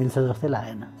कलाकारलाई हेर्न मिल्छ जस्तै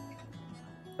लागेन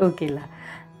ओके ल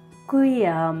कोही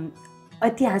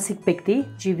ऐतिहासिक व्यक्ति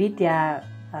जीवित या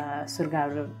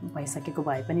स्वर्गीय भइसकेको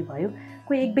भए पनि भयो,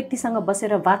 कोही एक व्यक्तिसँग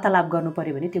बसेर वार्तालाप गर्नु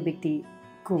पर्यो भने त्यो व्यक्ति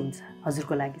को हुन्छ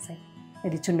हजुरको लागि चाहिँ,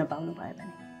 यदि चुन्न पाउनु भयो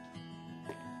भने?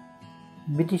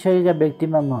 बितिसकेका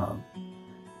व्यक्तिमा म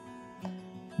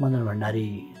मदन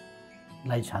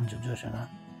भण्डारीलाई छान्छु, जोसँग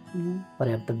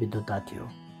पर्याप्त विद्वता थियो।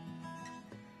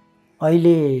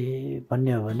 अहिले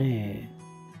भन्ने हो भने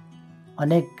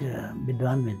अनेक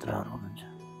विद्वान मित्रहरू हुनुहुन्छ,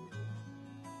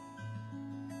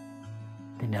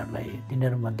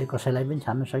 तिनीहरूमध्ये कसैलाई पनि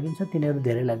छान्न सकिन्छ, तिनीहरू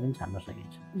धेरैलाई पनि छान्न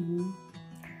सकिन्छ।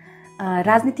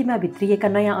 राजनीतिमा भित्रिएका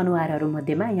नयाँ अनुहारहरू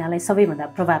मध्येमा यहाँलाई सबैभन्दा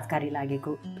प्रभावकारी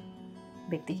लागेको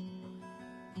व्यक्ति?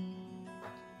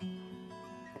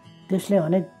 त्यसले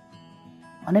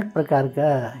अनेक प्रकारका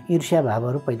ईर्ष्या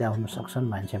भावहरू पैदा हुन सक्छन्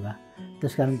मान्छेमा,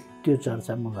 त्यसकारण त्यो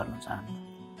चर्चा म गर्न चाहन्छु।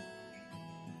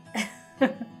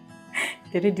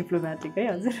 धेरै डिप्लोमेटिक है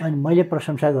हजुर। अनि मैले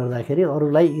प्रशंसा गर्दाखेरि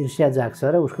अरूलाई ईर्ष्या जाग्छ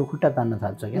र उसको खुट्टा तान्न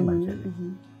थाल्छ क्या मान्छेले।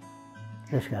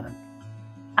 त्यसकारण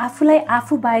आफूलाई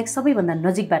आफू बाहेक सबैभन्दा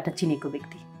नजिकबाट चिनेको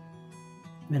व्यक्ति?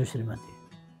 मेरो श्रीमती।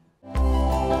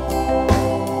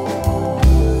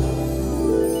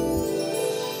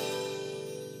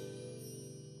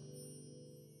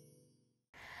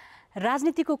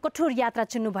 राजनीतिको कठोर यात्रा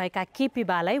चुन्नुभएका केपी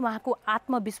बालाई उहाँको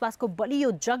आत्मविश्वासको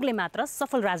बलियो जगले मात्र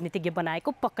सफल राजनीतिज्ञ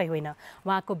बनाएको पक्कै होइन।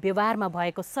 उहाँको व्यवहारमा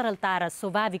भएको सरलता र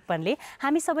स्वाभाविकपनले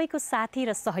हामी सबैको साथी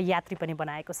र सहयात्री पनि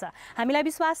बनाएको छ। हामीलाई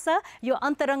विश्वास छ यो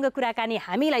अन्तरङ्ग कुराकानी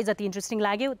हामीलाई जति इन्ट्रेस्टिङ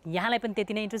लाग्यो यहाँलाई पनि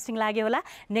त्यति नै इन्ट्रेस्टिङ लाग्यो होला।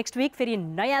 नेक्स्ट विक फेरि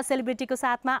नयाँ सेलिब्रिटीको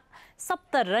साथमा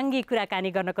सप्तरङ्गी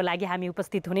कुराकानी गर्नको लागि हामी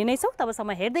उपस्थित हुने नै छौँ।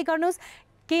 तबसम्म हेर्दै गर्नुहोस्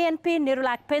KNP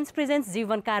नेरोल्याक पेन्ट्स प्रेजेन्ट्स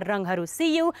जीवनका रङहरू।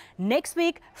 See you next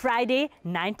week Friday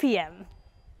 9 PM.